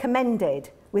not recommended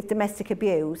with domestic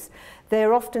abuse,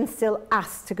 they're often still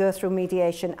asked to go through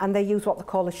mediation, and they use what they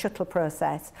call a shuttle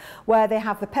process, where they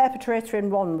have the perpetrator in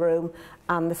one room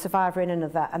and the survivor in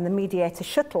another, and the mediator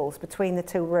shuttles between the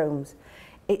two rooms.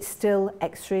 It's still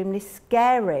extremely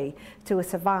scary to a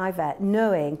survivor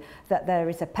knowing that there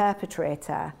is a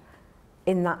perpetrator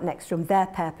in that next room, their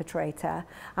perpetrator.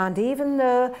 And even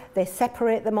though they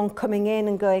separate them on coming in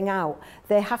and going out,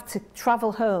 they have to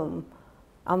travel home.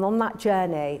 And on that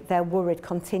journey, they're worried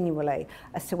continually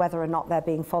as to whether or not they're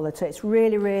being followed. So it's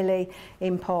really, really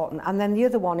important. And then the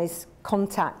other one is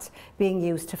contact being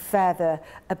used to further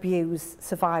abuse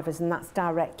survivors, and that's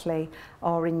directly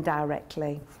or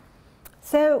indirectly.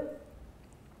 So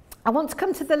I want to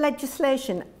come to the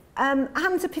legislation.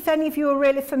 Hands up if any of you are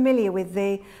really familiar with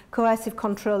the coercive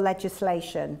control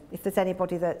legislation, if there's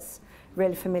anybody that's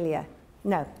really familiar.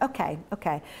 No, okay.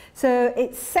 So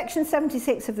it's Section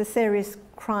 76 of the Serious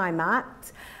Crime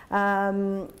Act,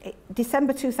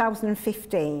 December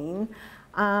 2015,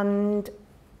 and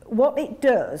what it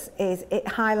does is it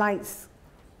highlights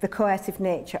the coercive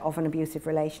nature of an abusive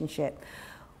relationship.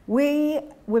 We,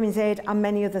 Women's Aid and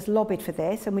many others lobbied for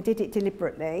this, and we did it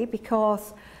deliberately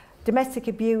because domestic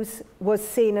abuse was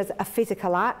seen as a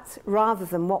physical act rather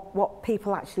than what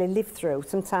people actually live through,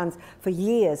 sometimes for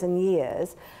years and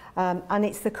years. And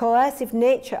it's the coercive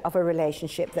nature of a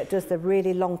relationship that does the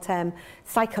really long-term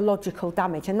psychological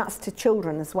damage, and that's to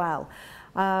children as well.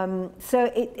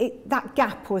 So that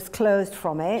gap was closed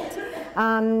from it,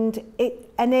 and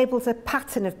it enables a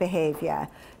pattern of behaviour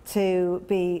to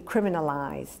be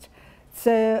criminalised.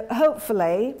 So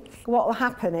hopefully what will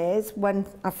happen is, when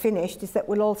I've finished, is that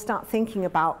we'll all start thinking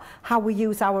about how we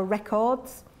use our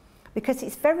records, because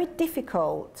it's very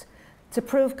difficult to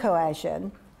prove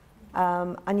coercion,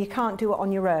 and you can't do it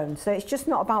on your own. So it's just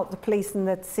not about the police and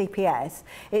the CPS,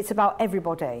 it's about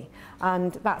everybody,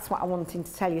 and that's what I wanted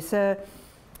to tell you. So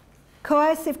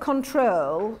coercive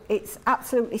control, it's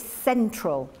absolutely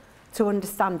central to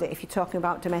understand it if you're talking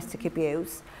about domestic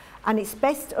abuse, and it's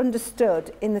best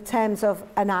understood in the terms of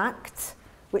an act,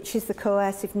 which is the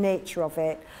coercive nature of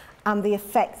it, and the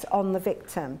effect on the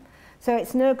victim. So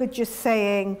it's no good just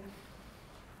saying,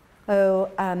 oh,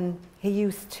 he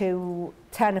used to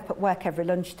turn up at work every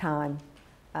lunchtime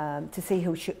to see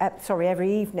who she,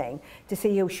 every evening to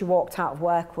see who she walked out of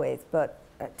work with, but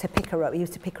to pick her up, he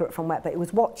used to pick her up from work, but he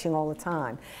was watching all the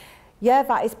time. Yeah,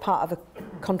 that is part of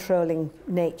a controlling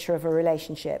nature of a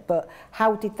relationship, but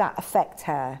how did that affect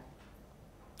her?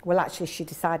 Well, actually, she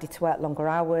decided to work longer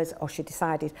hours, or she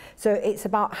decided... So it's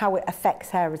about how it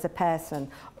affects her as a person,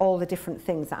 all the different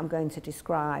things that I'm going to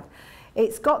describe.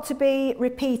 It's got to be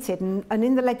repeated, and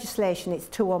in the legislation, it's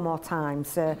 2 or more times,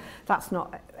 so that's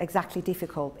not exactly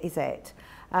difficult, is it?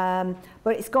 But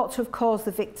it's got to have caused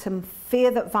the victim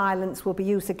fear that violence will be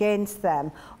used against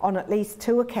them on at least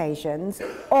 2 occasions,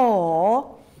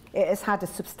 or it has had a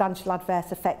substantial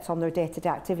adverse effect on their day-to-day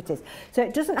activities. So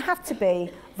it doesn't have to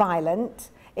be violent,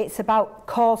 it's about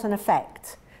cause and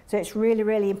effect. So it's really,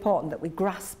 really important that we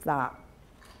grasp that.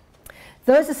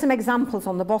 Those are some examples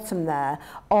on the bottom there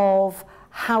of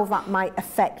how that might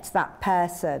affect that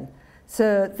person.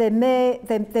 So they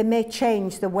may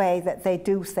change the way that they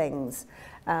do things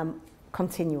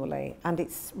continually, and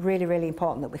it's really, really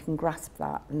important that we can grasp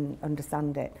that and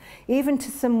understand it. Even to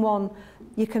someone,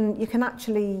 you can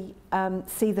actually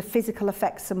see the physical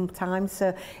effects sometimes.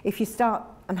 So if you start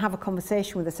and have a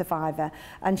conversation with a survivor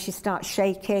and she starts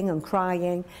shaking and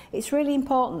crying, it's really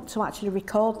important to actually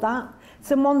record that.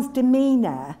 Someone's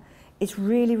demeanour is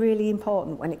really, really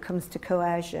important when it comes to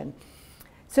coercion.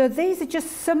 So these are just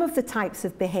some of the types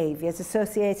of behaviours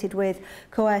associated with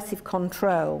coercive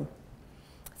control.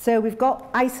 So we've got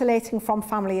isolating from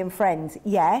family and friends,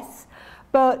 yes,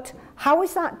 but how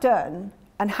is that done,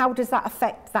 and how does that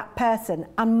affect that person,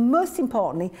 and most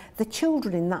importantly, the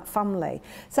children in that family?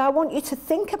 So I want you to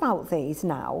think about these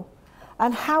now,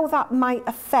 and how that might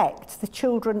affect the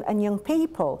children and young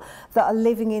people that are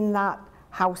living in that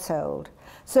household.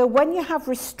 So when you have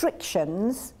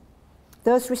restrictions,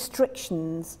 those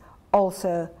restrictions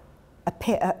also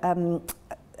are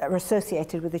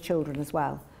associated with the children as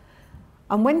well.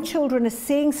 And when children are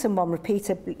seeing someone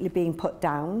repeatedly being put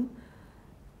down,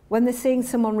 when they're seeing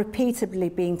someone repeatedly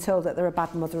being told that they're a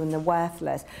bad mother and they're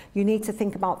worthless, you need to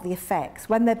think about the effects.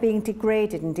 When they're being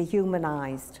degraded and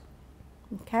dehumanised,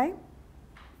 okay?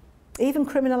 Even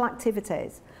criminal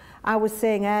activities. I was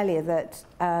saying earlier that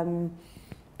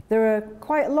there are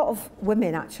quite a lot of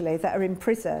women actually that are in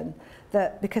prison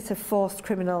that because of forced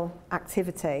criminal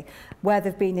activity where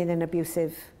they've been in an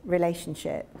abusive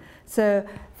relationship. So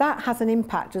that has an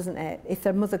impact, doesn't it? If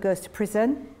their mother goes to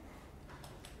prison,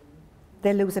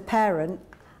 they lose a parent,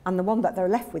 and the one that they're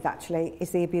left with actually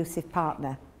is the abusive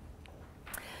partner.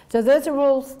 So those are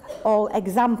all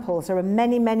examples. There are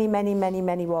many, many, many, many,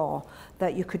 many more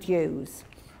that you could use.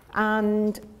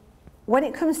 And when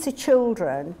it comes to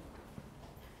children,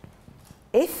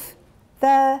 if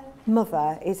their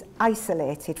mother is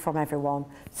isolated from everyone,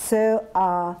 so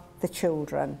are the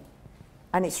children.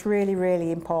 And it's really,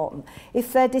 really important.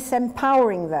 If they're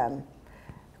disempowering them,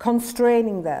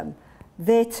 constraining them,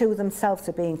 they too themselves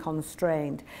are being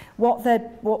constrained. What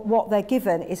they're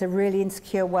given is a really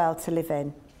insecure world to live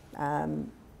in.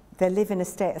 They live in a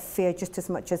state of fear just as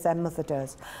much as their mother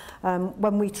does.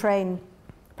 When we train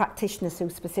practitioners who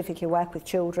specifically work with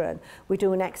children, we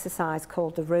do an exercise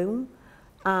called the room,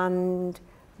 and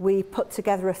we put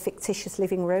together a fictitious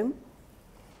living room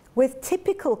with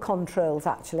typical controls,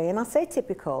 actually, and I say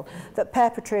typical, that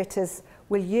perpetrators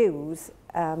will use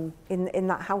in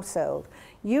that household.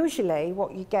 Usually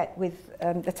what you get with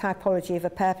the typology of a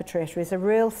perpetrator is a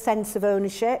real sense of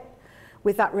ownership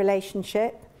with that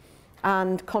relationship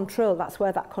and control. That's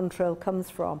where that control comes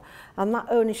from. And that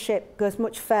ownership goes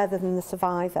much further than the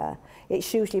survivor.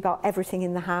 It's usually about everything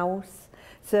in the house.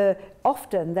 So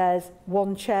often there's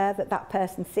one chair that that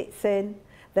person sits in,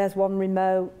 there's one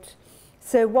remote.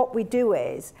 So what we do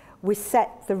is we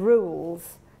set the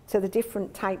rules to the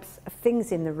different types of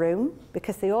things in the room,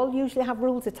 because they all usually have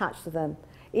rules attached to them,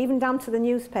 even down to the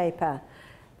newspaper.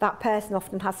 That person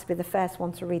often has to be the first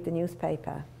one to read the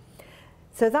newspaper.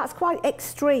 So that's quite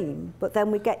extreme, but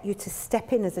then we get you to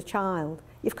step in as a child.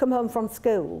 You've come home from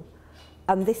school,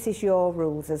 and this is your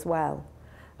rules as well.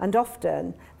 And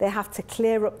often they have to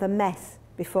clear up the mess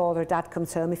before their dad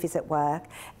comes home if he's at work.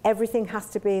 Everything has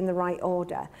to be in the right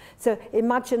order. So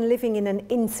imagine living in an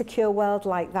insecure world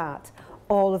like that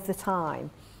all of the time.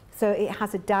 So it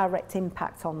has a direct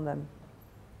impact on them.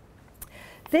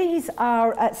 These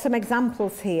are some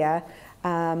examples here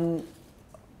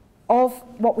of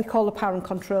what we call the power and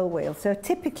control wheel. So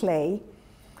typically,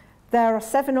 there are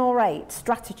 7 or 8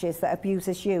 strategies that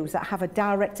abusers use that have a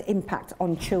direct impact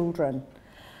on children.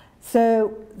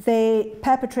 So the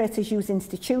perpetrators use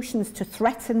institutions to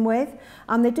threaten with,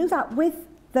 and they do that with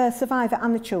the survivor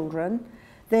and the children.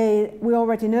 We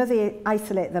already know they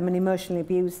isolate them and emotionally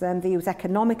abuse them. They use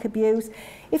economic abuse.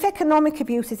 If economic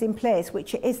abuse is in place,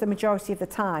 which it is the majority of the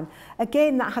time,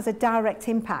 again, that has a direct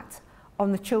impact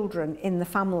on the children in the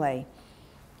family.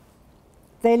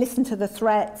 They listen to the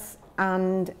threats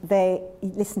and they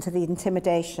listen to the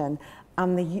intimidation,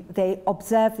 and they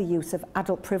observe the use of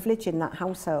adult privilege in that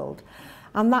household.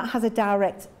 And that has a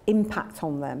direct impact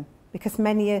on them, because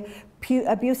many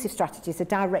abusive strategies are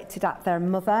directed at their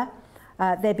mother.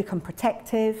 They become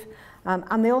protective,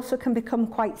 and they also can become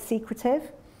quite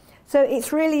secretive. So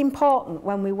it's really important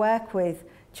when we work with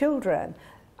children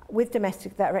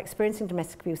that are experiencing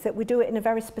domestic abuse that we do it in a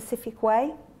very specific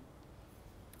way.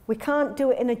 We can't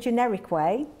do it in a generic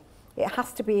way. It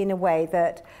has to be in a way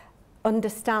that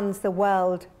understands the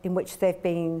world in which they've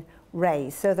been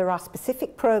raised. So there are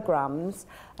specific programs.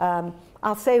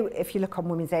 I'll say if you look on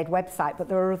Women's Aid website, but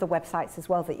there are other websites as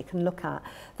well that you can look at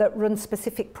that run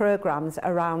specific programs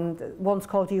around, one's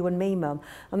called You and Me Mum,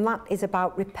 and that is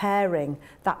about repairing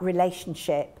that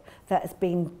relationship that has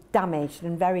been damaged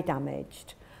and very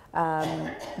damaged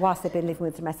whilst they've been living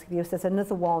with domestic abuse. There's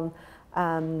another one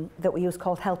that we use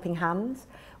called Helping Hands,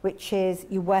 which is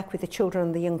you work with the children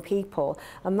and the young people,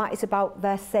 and that is about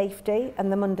their safety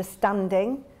and them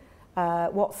understanding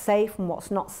what's safe and what's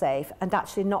not safe, and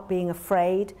actually not being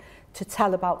afraid to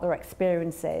tell about their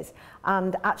experiences,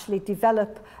 and actually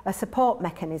develop a support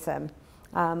mechanism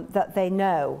that they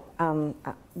know,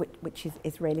 which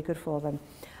is really good for them.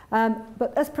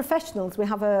 But as professionals, we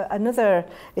have another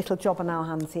little job on our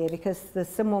hands here, because there's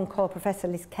someone called Professor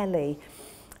Liz Kelly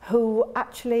who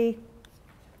actually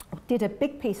did a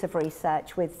big piece of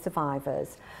research with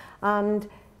survivors and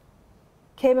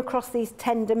came across these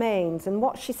 10 domains. And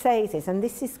what she says is, and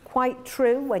this is quite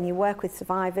true when you work with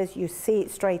survivors, you see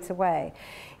it straight away,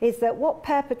 is that what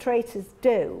perpetrators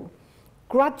do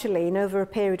gradually and over a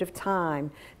period of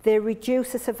time, they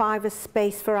reduce a survivor's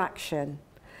space for action.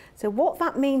 So what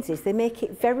that means is they make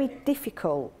it very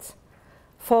difficult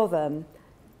for them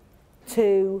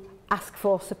to ask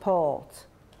for support.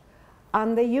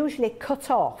 And they're usually cut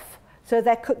off. So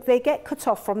they get cut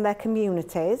off from their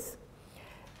communities,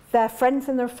 their friends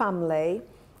and their family,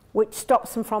 which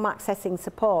stops them from accessing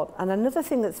support. And another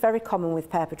thing that's very common with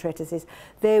perpetrators is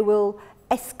they will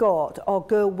escort or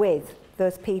go with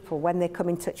those people when they come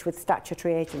in touch with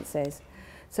statutory agencies.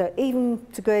 So even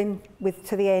to go in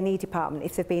to the A&E department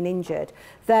if they've been injured,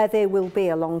 there they will be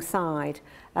alongside.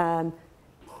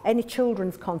 Any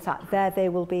children's contact, there they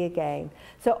will be again.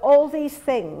 So all these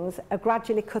things are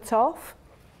gradually cut off.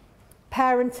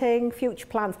 Parenting, future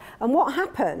plans. And what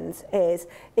happens is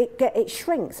it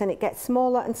shrinks and it gets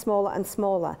smaller and smaller and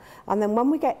smaller. And then when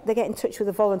they get in touch with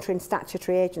the voluntary and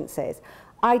statutory agencies,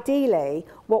 ideally,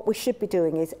 what we should be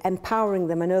doing is empowering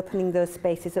them and opening those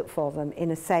spaces up for them in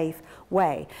a safe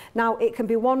way. Now, it can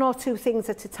be 1 or 2 things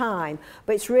at a time,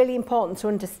 but it's really important to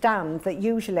understand that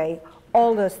usually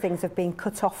all those things have been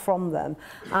cut off from them,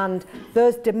 and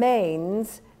those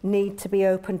domains need to be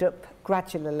opened up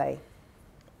gradually.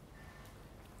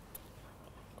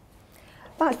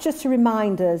 That's just to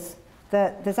remind us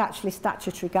that there's actually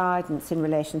statutory guidance in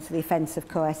relation to the offence of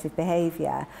coercive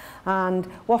behaviour, and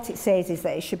what it says is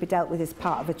that it should be dealt with as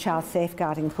part of the child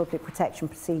safeguarding and public protection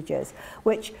procedures,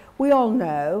 which we all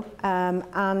know,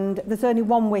 and there's only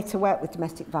one way to work with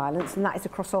domestic violence, and that is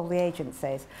across all the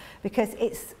agencies, because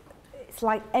it's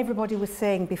like everybody was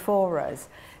saying before us,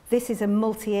 this is a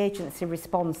multi-agency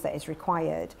response that is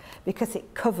required because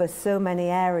it covers so many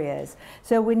areas.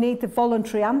 So we need the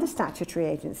voluntary and the statutory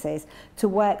agencies to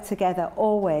work together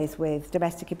always with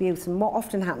domestic abuse. And what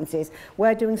often happens is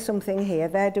we're doing something here,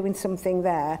 they're doing something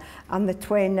there, and the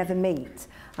twain never meet.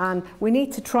 And we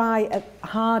need to try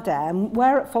harder, and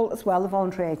we're at fault as well, the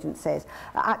voluntary agencies,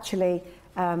 are actually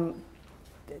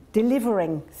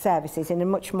delivering services in a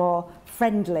much more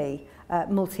friendly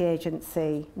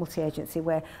multi-agency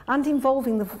way, and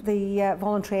involving the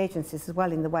voluntary agencies as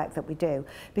well in the work that we do,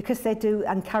 because they do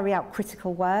and carry out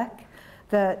critical work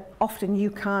that often you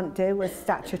can't do as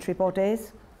statutory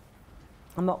bodies.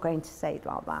 I'm not going to say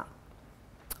about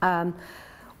that.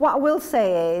 What I will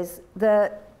say is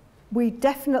that we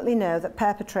definitely know that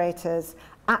perpetrators'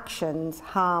 actions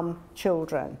harm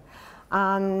children,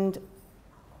 and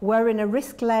we're in a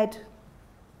risk-led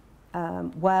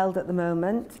world at the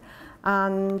moment.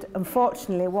 And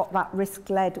unfortunately, what that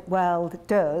risk-led world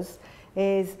does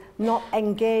is not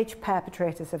engage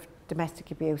perpetrators of domestic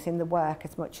abuse in the work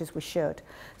as much as we should.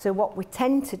 So what we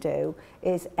tend to do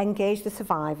is engage the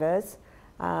survivors,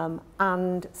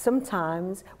 and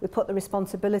sometimes we put the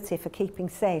responsibility for keeping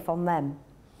safe on them.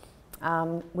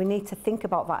 We need to think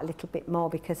about that a little bit more,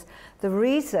 because the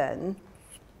reason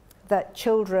that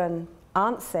children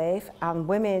aren't safe and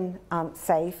women aren't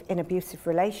safe in abusive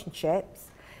relationships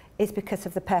is because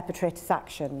of the perpetrator's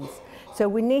actions. So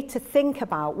we need to think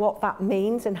about what that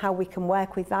means and how we can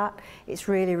work with that. It's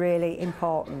really, really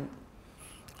important.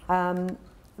 The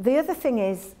other thing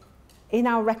is, in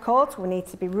our records, we need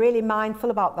to be really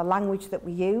mindful about the language that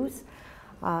we use.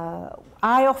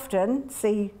 I often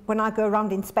see, when I go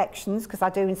around inspections, because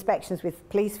I do inspections with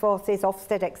police forces,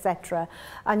 Ofsted, etc.,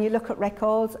 and you look at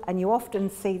records, and you often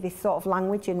see this sort of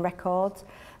language in records.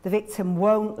 The victim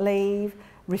won't leave,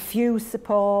 refuse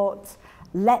support,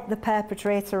 let the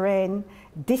perpetrator in,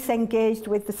 disengaged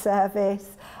with the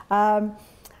service. I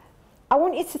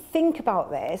want you to think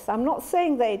about this. I'm not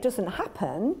saying that it doesn't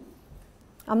happen.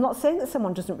 I'm not saying that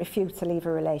someone doesn't refuse to leave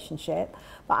a relationship,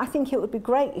 but I think it would be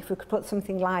great if we could put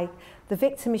something like, the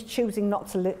victim is choosing not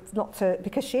to,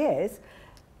 because she is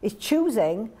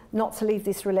choosing not to leave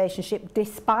this relationship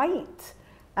despite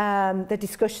the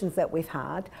discussions that we've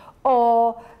had,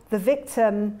 or the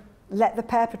victim let the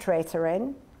perpetrator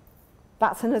in.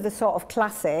 That's another sort of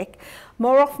classic.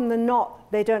 More often than not,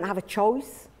 they don't have a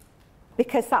choice,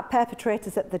 because that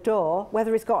perpetrator's at the door,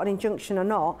 whether he's got an injunction or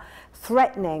not,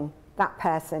 threatening that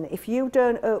person. If you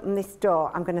don't open this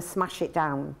door, I'm going to smash it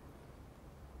down.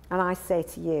 And I say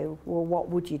to you, well, what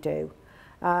would you do?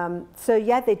 So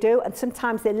yeah, they do, and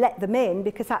sometimes they let them in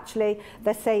because actually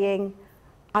they're saying,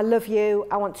 I love you,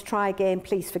 I want to try again,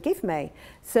 please forgive me.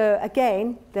 So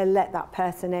again, they'll let that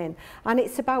person in. And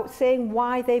it's about saying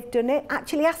why they've done it,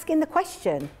 actually asking the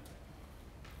question.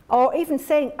 Or even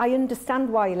saying, I understand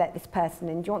why you let this person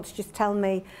in. Do you want to just tell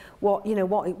me what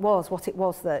it was,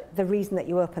 the reason that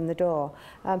you opened the door?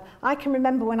 I can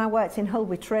remember when I worked in Hull,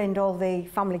 we trained all the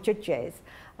family judges.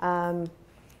 And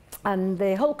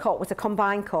the Hull court was a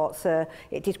combined court, so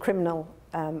it did criminal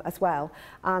as well.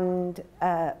 And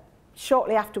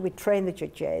shortly after we'd trained the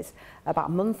judges, about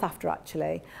a month after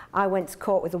actually, I went to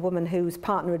court with a woman whose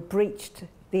partner had breached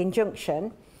the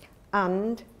injunction,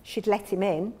 and she'd let him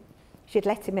in. She'd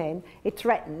let him in. He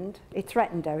threatened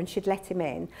her, and she'd let him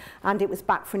in, and it was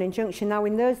back for an injunction. Now,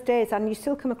 in those days, and you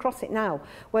still come across it now,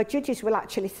 where judges will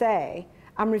actually say,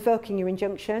 I'm revoking your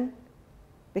injunction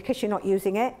because you're not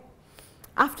using it.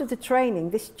 After the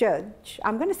training, this judge,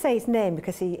 I'm going to say his name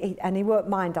because he won't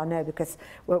mind, I know, because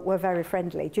we're very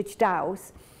friendly, Judge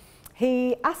Dowse,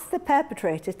 he asked the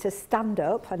perpetrator to stand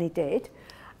up, and he did,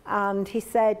 and he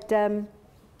said,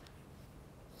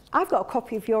 I've got a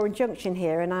copy of your injunction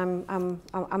here, and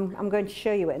I'm going to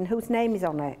show you it, and whose name is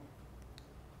on it?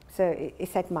 So he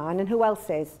said mine, and who else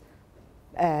is?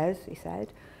 Hers, he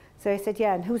said. So he said,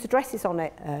 yeah, and whose address is on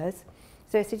it? Hers.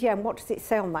 So he said, yeah, and what does it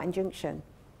say on that injunction?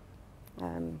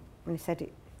 And he said,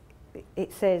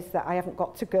 it says that I haven't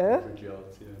got to go.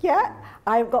 Yeah,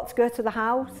 I haven't got to go to the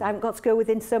house, I haven't got to go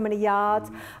within so many yards,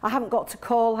 I haven't got to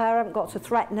call her, I haven't got to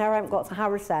threaten her, I haven't got to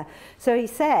harass her. So he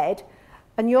said,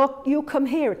 and you come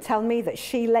here and tell me that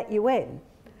she let you in?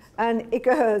 And he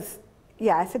goes,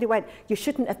 yeah. So he went, you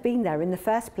shouldn't have been there in the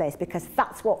first place, because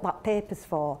that's what that paper's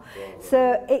for.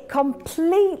 So it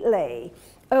completely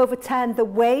overturned the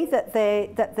way that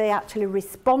they actually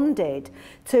responded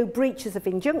to breaches of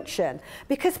injunction,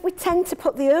 because we tend to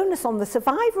put the onus on the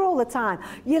survivor all the time.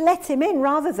 You let him in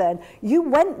rather than you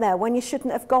went there when you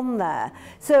shouldn't have gone there.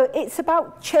 So it's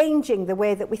about changing the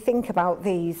way that we think about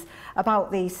these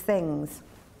things.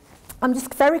 I'm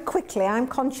just very quickly, I'm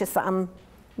conscious that I'm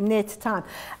near to time.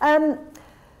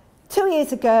 2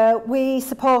 years ago, we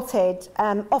supported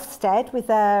Ofsted with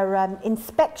their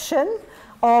inspection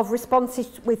of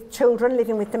responses with children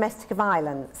living with domestic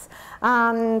violence.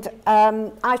 And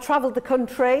I travelled the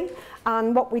country,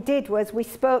 and what we did was we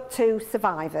spoke to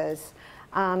survivors.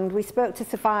 And we spoke to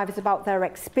survivors about their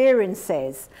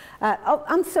experiences.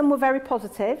 And some were very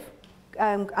positive,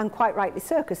 and quite rightly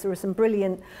so, because there were some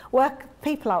brilliant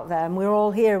people out there, and we're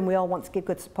all here and we all want to give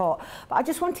good support. But I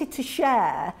just wanted to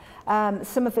share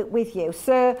some of it with you.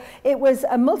 So it was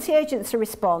a multi-agency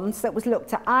response that was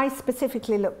looked at. I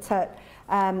specifically looked at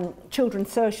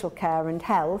children's social care and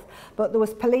health, but there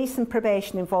was police and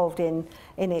probation involved in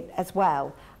it as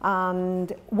well.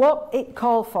 And what it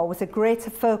called for was a greater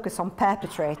focus on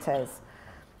perpetrators.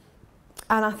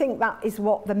 And I think that is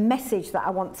what the message that I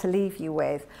want to leave you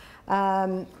with.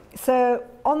 So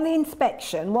on the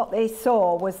inspection, what they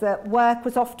saw was that work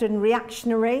was often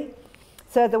reactionary.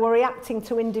 So they were reacting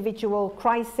to individual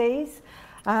crises,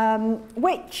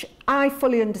 which I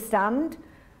fully understand.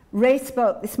 Ray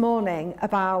spoke this morning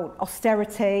about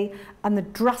austerity and the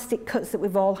drastic cuts that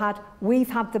we've all had. We've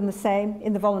had them the same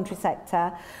in the voluntary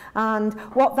sector. And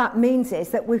what that means is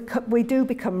that we do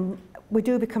become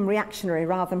reactionary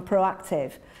rather than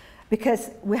proactive,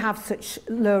 because we have such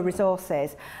low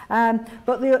resources.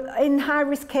 But in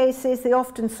high-risk cases, they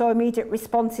often saw immediate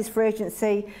responses for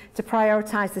agency to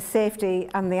prioritise the safety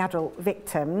and the adult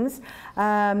victims.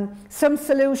 Some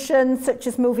solutions, such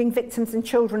as moving victims and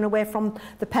children away from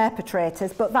the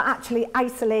perpetrators, but that actually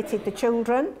isolated the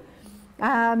children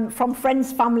from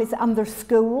friends, families and their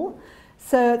school.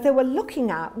 So they were looking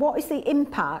at what is the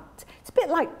impact. It's a bit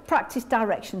like practice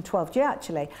direction 12G,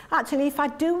 actually. Actually, if I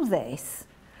do this,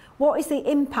 what is the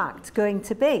impact going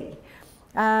to be?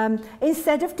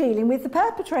 Instead of dealing with the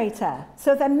perpetrator.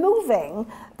 So they're moving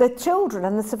the children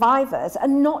and the survivors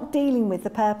and not dealing with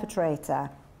the perpetrator.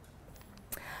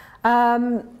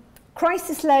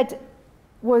 Crisis-led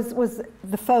was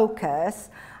the focus,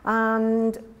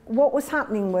 and what was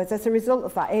happening was, as a result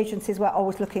of that, agencies were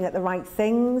always looking at the right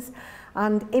things,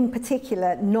 and in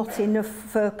particular, not enough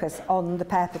focus on the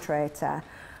perpetrator.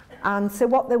 And so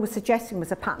what they were suggesting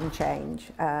was a pattern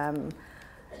change.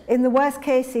 In the worst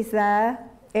cases there,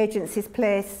 agencies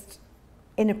placed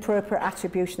inappropriate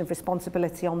attribution of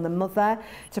responsibility on the mother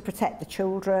to protect the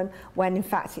children, when in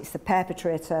fact it's the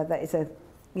perpetrator that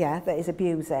is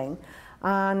abusing.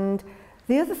 And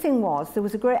the other thing was, there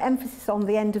was a great emphasis on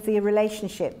the end of the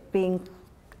relationship being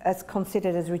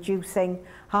considered as reducing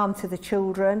harm to the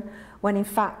children, when in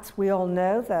fact we all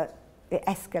know that it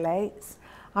escalates.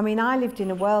 I mean, I lived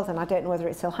in a world, and I don't know whether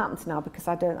it still happens now because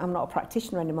I'm not a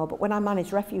practitioner anymore, but when I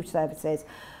managed refuge services,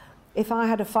 if I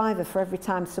had a fiver for every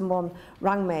time someone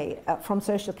rang me from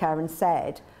social care and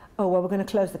said, oh, well, we're going to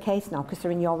close the case now because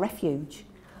they're in your refuge,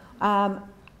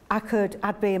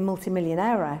 I'd be a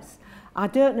multi-millionairess. I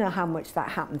don't know how much that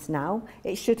happens now.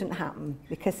 It shouldn't happen,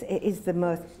 because it is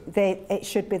it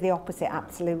should be the opposite,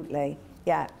 absolutely.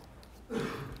 Yeah.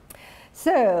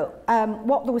 So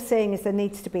what they were saying is there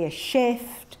needs to be a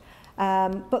shift,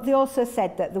 but they also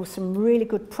said that there was some really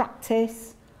good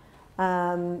practice,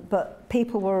 but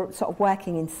people were sort of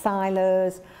working in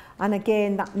silos, and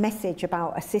again that message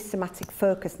about a systematic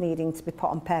focus needing to be put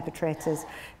on perpetrators'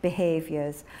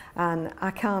 behaviours, and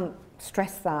I can't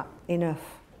stress that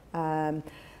enough.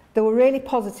 They were really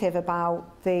positive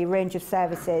about the range of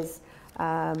services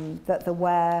that there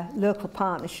were, local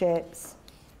partnerships,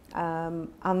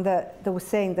 and that they were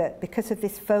saying that because of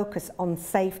this focus on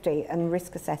safety and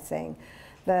risk assessing,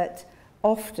 that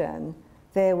often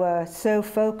they were so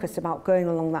focused about going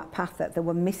along that path that they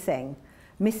were missing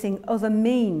other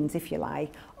means, if you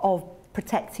like, of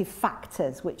protective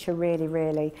factors, which are really,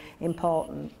 really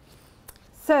important.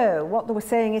 So what they were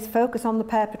saying is focus on the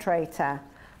perpetrator.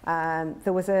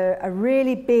 There was a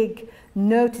really big,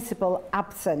 noticeable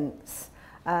absence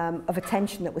of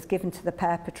attention that was given to the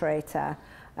perpetrator.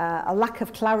 A lack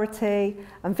of clarity,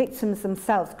 and victims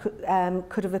themselves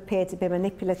could have appeared to be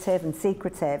manipulative and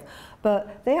secretive,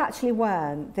 but they actually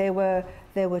weren't. They were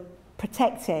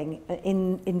protecting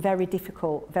in very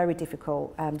difficult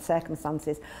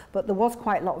circumstances, but there was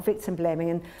quite a lot of victim blaming,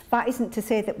 and that isn't to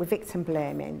say that we're victim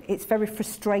blaming. It's very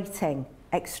frustrating,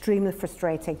 extremely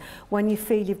frustrating, when you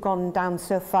feel you've gone down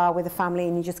so far with a family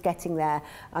and you're just getting there,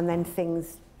 and then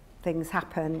things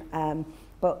happen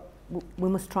but we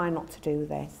must try not to do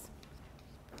this.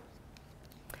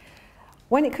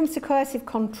 When it comes to coercive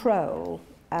control,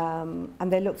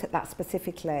 and they looked at that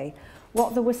specifically,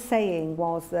 what they were saying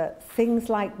was that things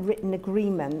like written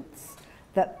agreements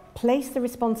that place the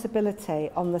responsibility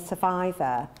on the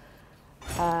survivor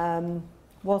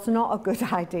was not a good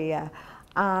idea.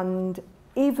 And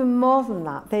even more than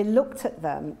that, they looked at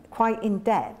them quite in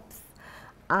depth,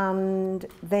 and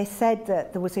they said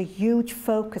that there was a huge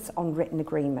focus on written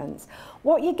agreements.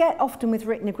 What you get often with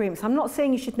written agreements, I'm not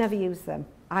saying you should never use them,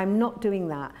 I'm not doing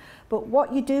that, but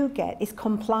what you do get is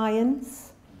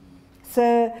compliance.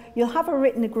 So you'll have a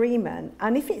written agreement,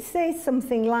 and if it says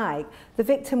something like the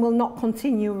victim will not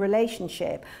continue a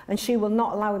relationship and she will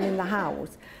not allow him in the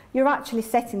house, you're actually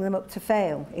setting them up to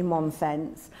fail in one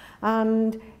sense.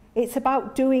 And it's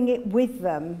about doing it with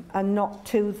them and not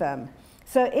to them.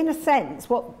 So in a sense,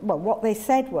 what they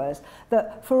said was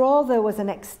that for all there was an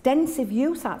extensive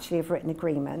use actually of written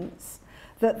agreements,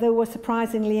 that they were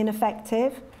surprisingly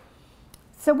ineffective.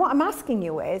 So what I'm asking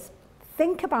you is,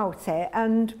 think about it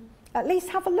and at least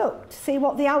have a look to see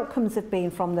what the outcomes have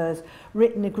been from those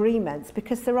written agreements,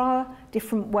 because there are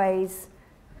different ways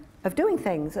of doing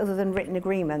things other than written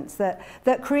agreements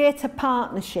that create a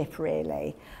partnership,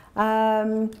 really.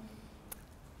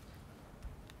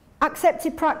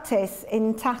 Accepted practice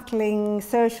in tackling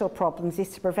social problems is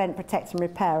to prevent, protect and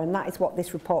repair, and that is what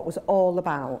this report was all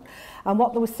about. And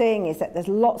what they were saying is that there's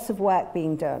lots of work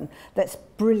being done that's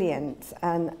brilliant,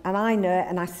 and I know it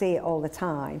and I see it all the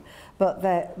time, but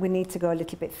that we need to go a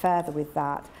little bit further with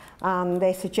that.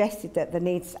 They suggested that there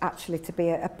needs actually to be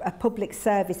a public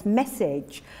service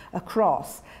message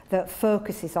across that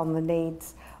focuses on the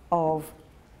needs of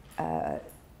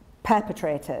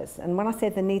perpetrators. And when I say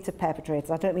the needs of perpetrators,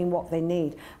 I don't mean what they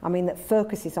need. I mean that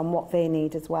focuses on what they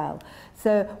need as well.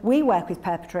 So we work with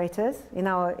perpetrators in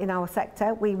our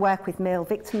sector. We work with male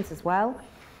victims as well.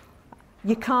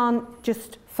 You can't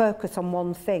just focus on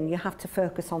one thing. You have to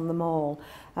focus on them all.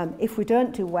 If we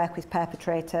don't do work with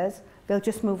perpetrators, they'll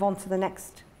just move on to the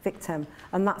next victim,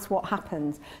 and that's what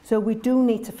happens. So we do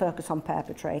need to focus on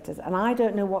perpetrators, and I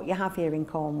don't know what you have here in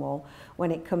Cornwall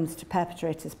when it comes to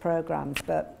perpetrators programs,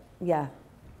 but yeah.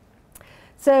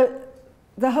 So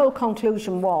the whole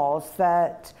conclusion was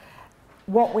that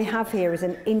what we have here is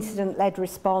an incident-led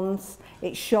response.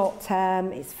 It's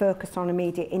short-term, it's focused on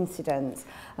immediate incidents,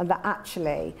 and that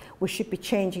actually we should be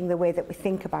changing the way that we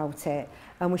think about it,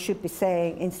 and we should be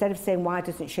saying, instead of saying why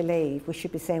doesn't she leave, we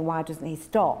should be saying why doesn't he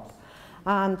stop.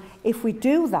 And if we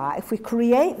do that, if we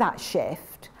create that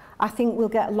shift, I think we'll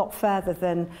get a lot further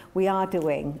than we are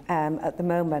doing at the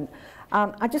moment.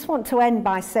 I just want to end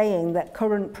by saying that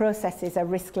current processes are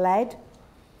risk-led.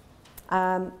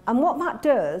 And what that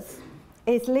does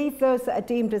is leave those that are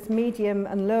deemed as medium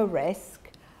and low risk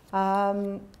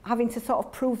having to sort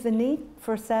of prove the need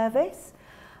for a service.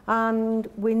 And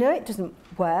we know it doesn't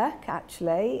work,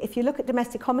 actually. If you look at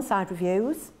domestic homicide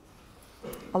reviews,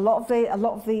 a lot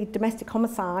of the domestic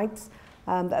homicides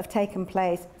that have taken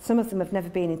place, some of them have never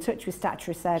been in touch with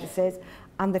statutory services,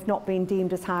 and they've not been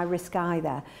deemed as high risk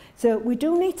either. So we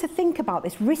do need to think about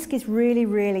this. Risk is really,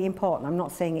 really important. I'm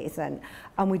not saying it isn't.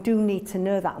 And we do need to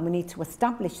know that, and we need to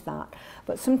establish that.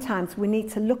 But sometimes we need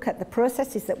to look at the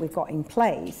processes that we've got in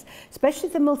place, especially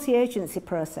the multi-agency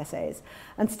processes,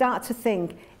 and start to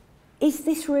think, is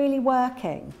this really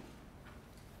working?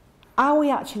 Are we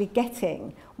actually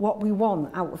getting what we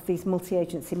want out of these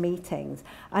multi-agency meetings?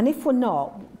 And if we're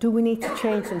not, do we need to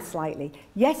change them slightly?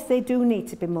 Yes, they do need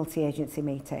to be multi-agency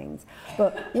meetings,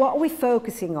 but what are we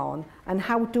focusing on, and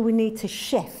how do we need to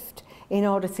shift in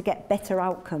order to get better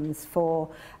outcomes for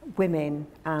women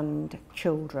and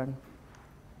children?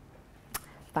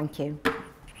 Thank you.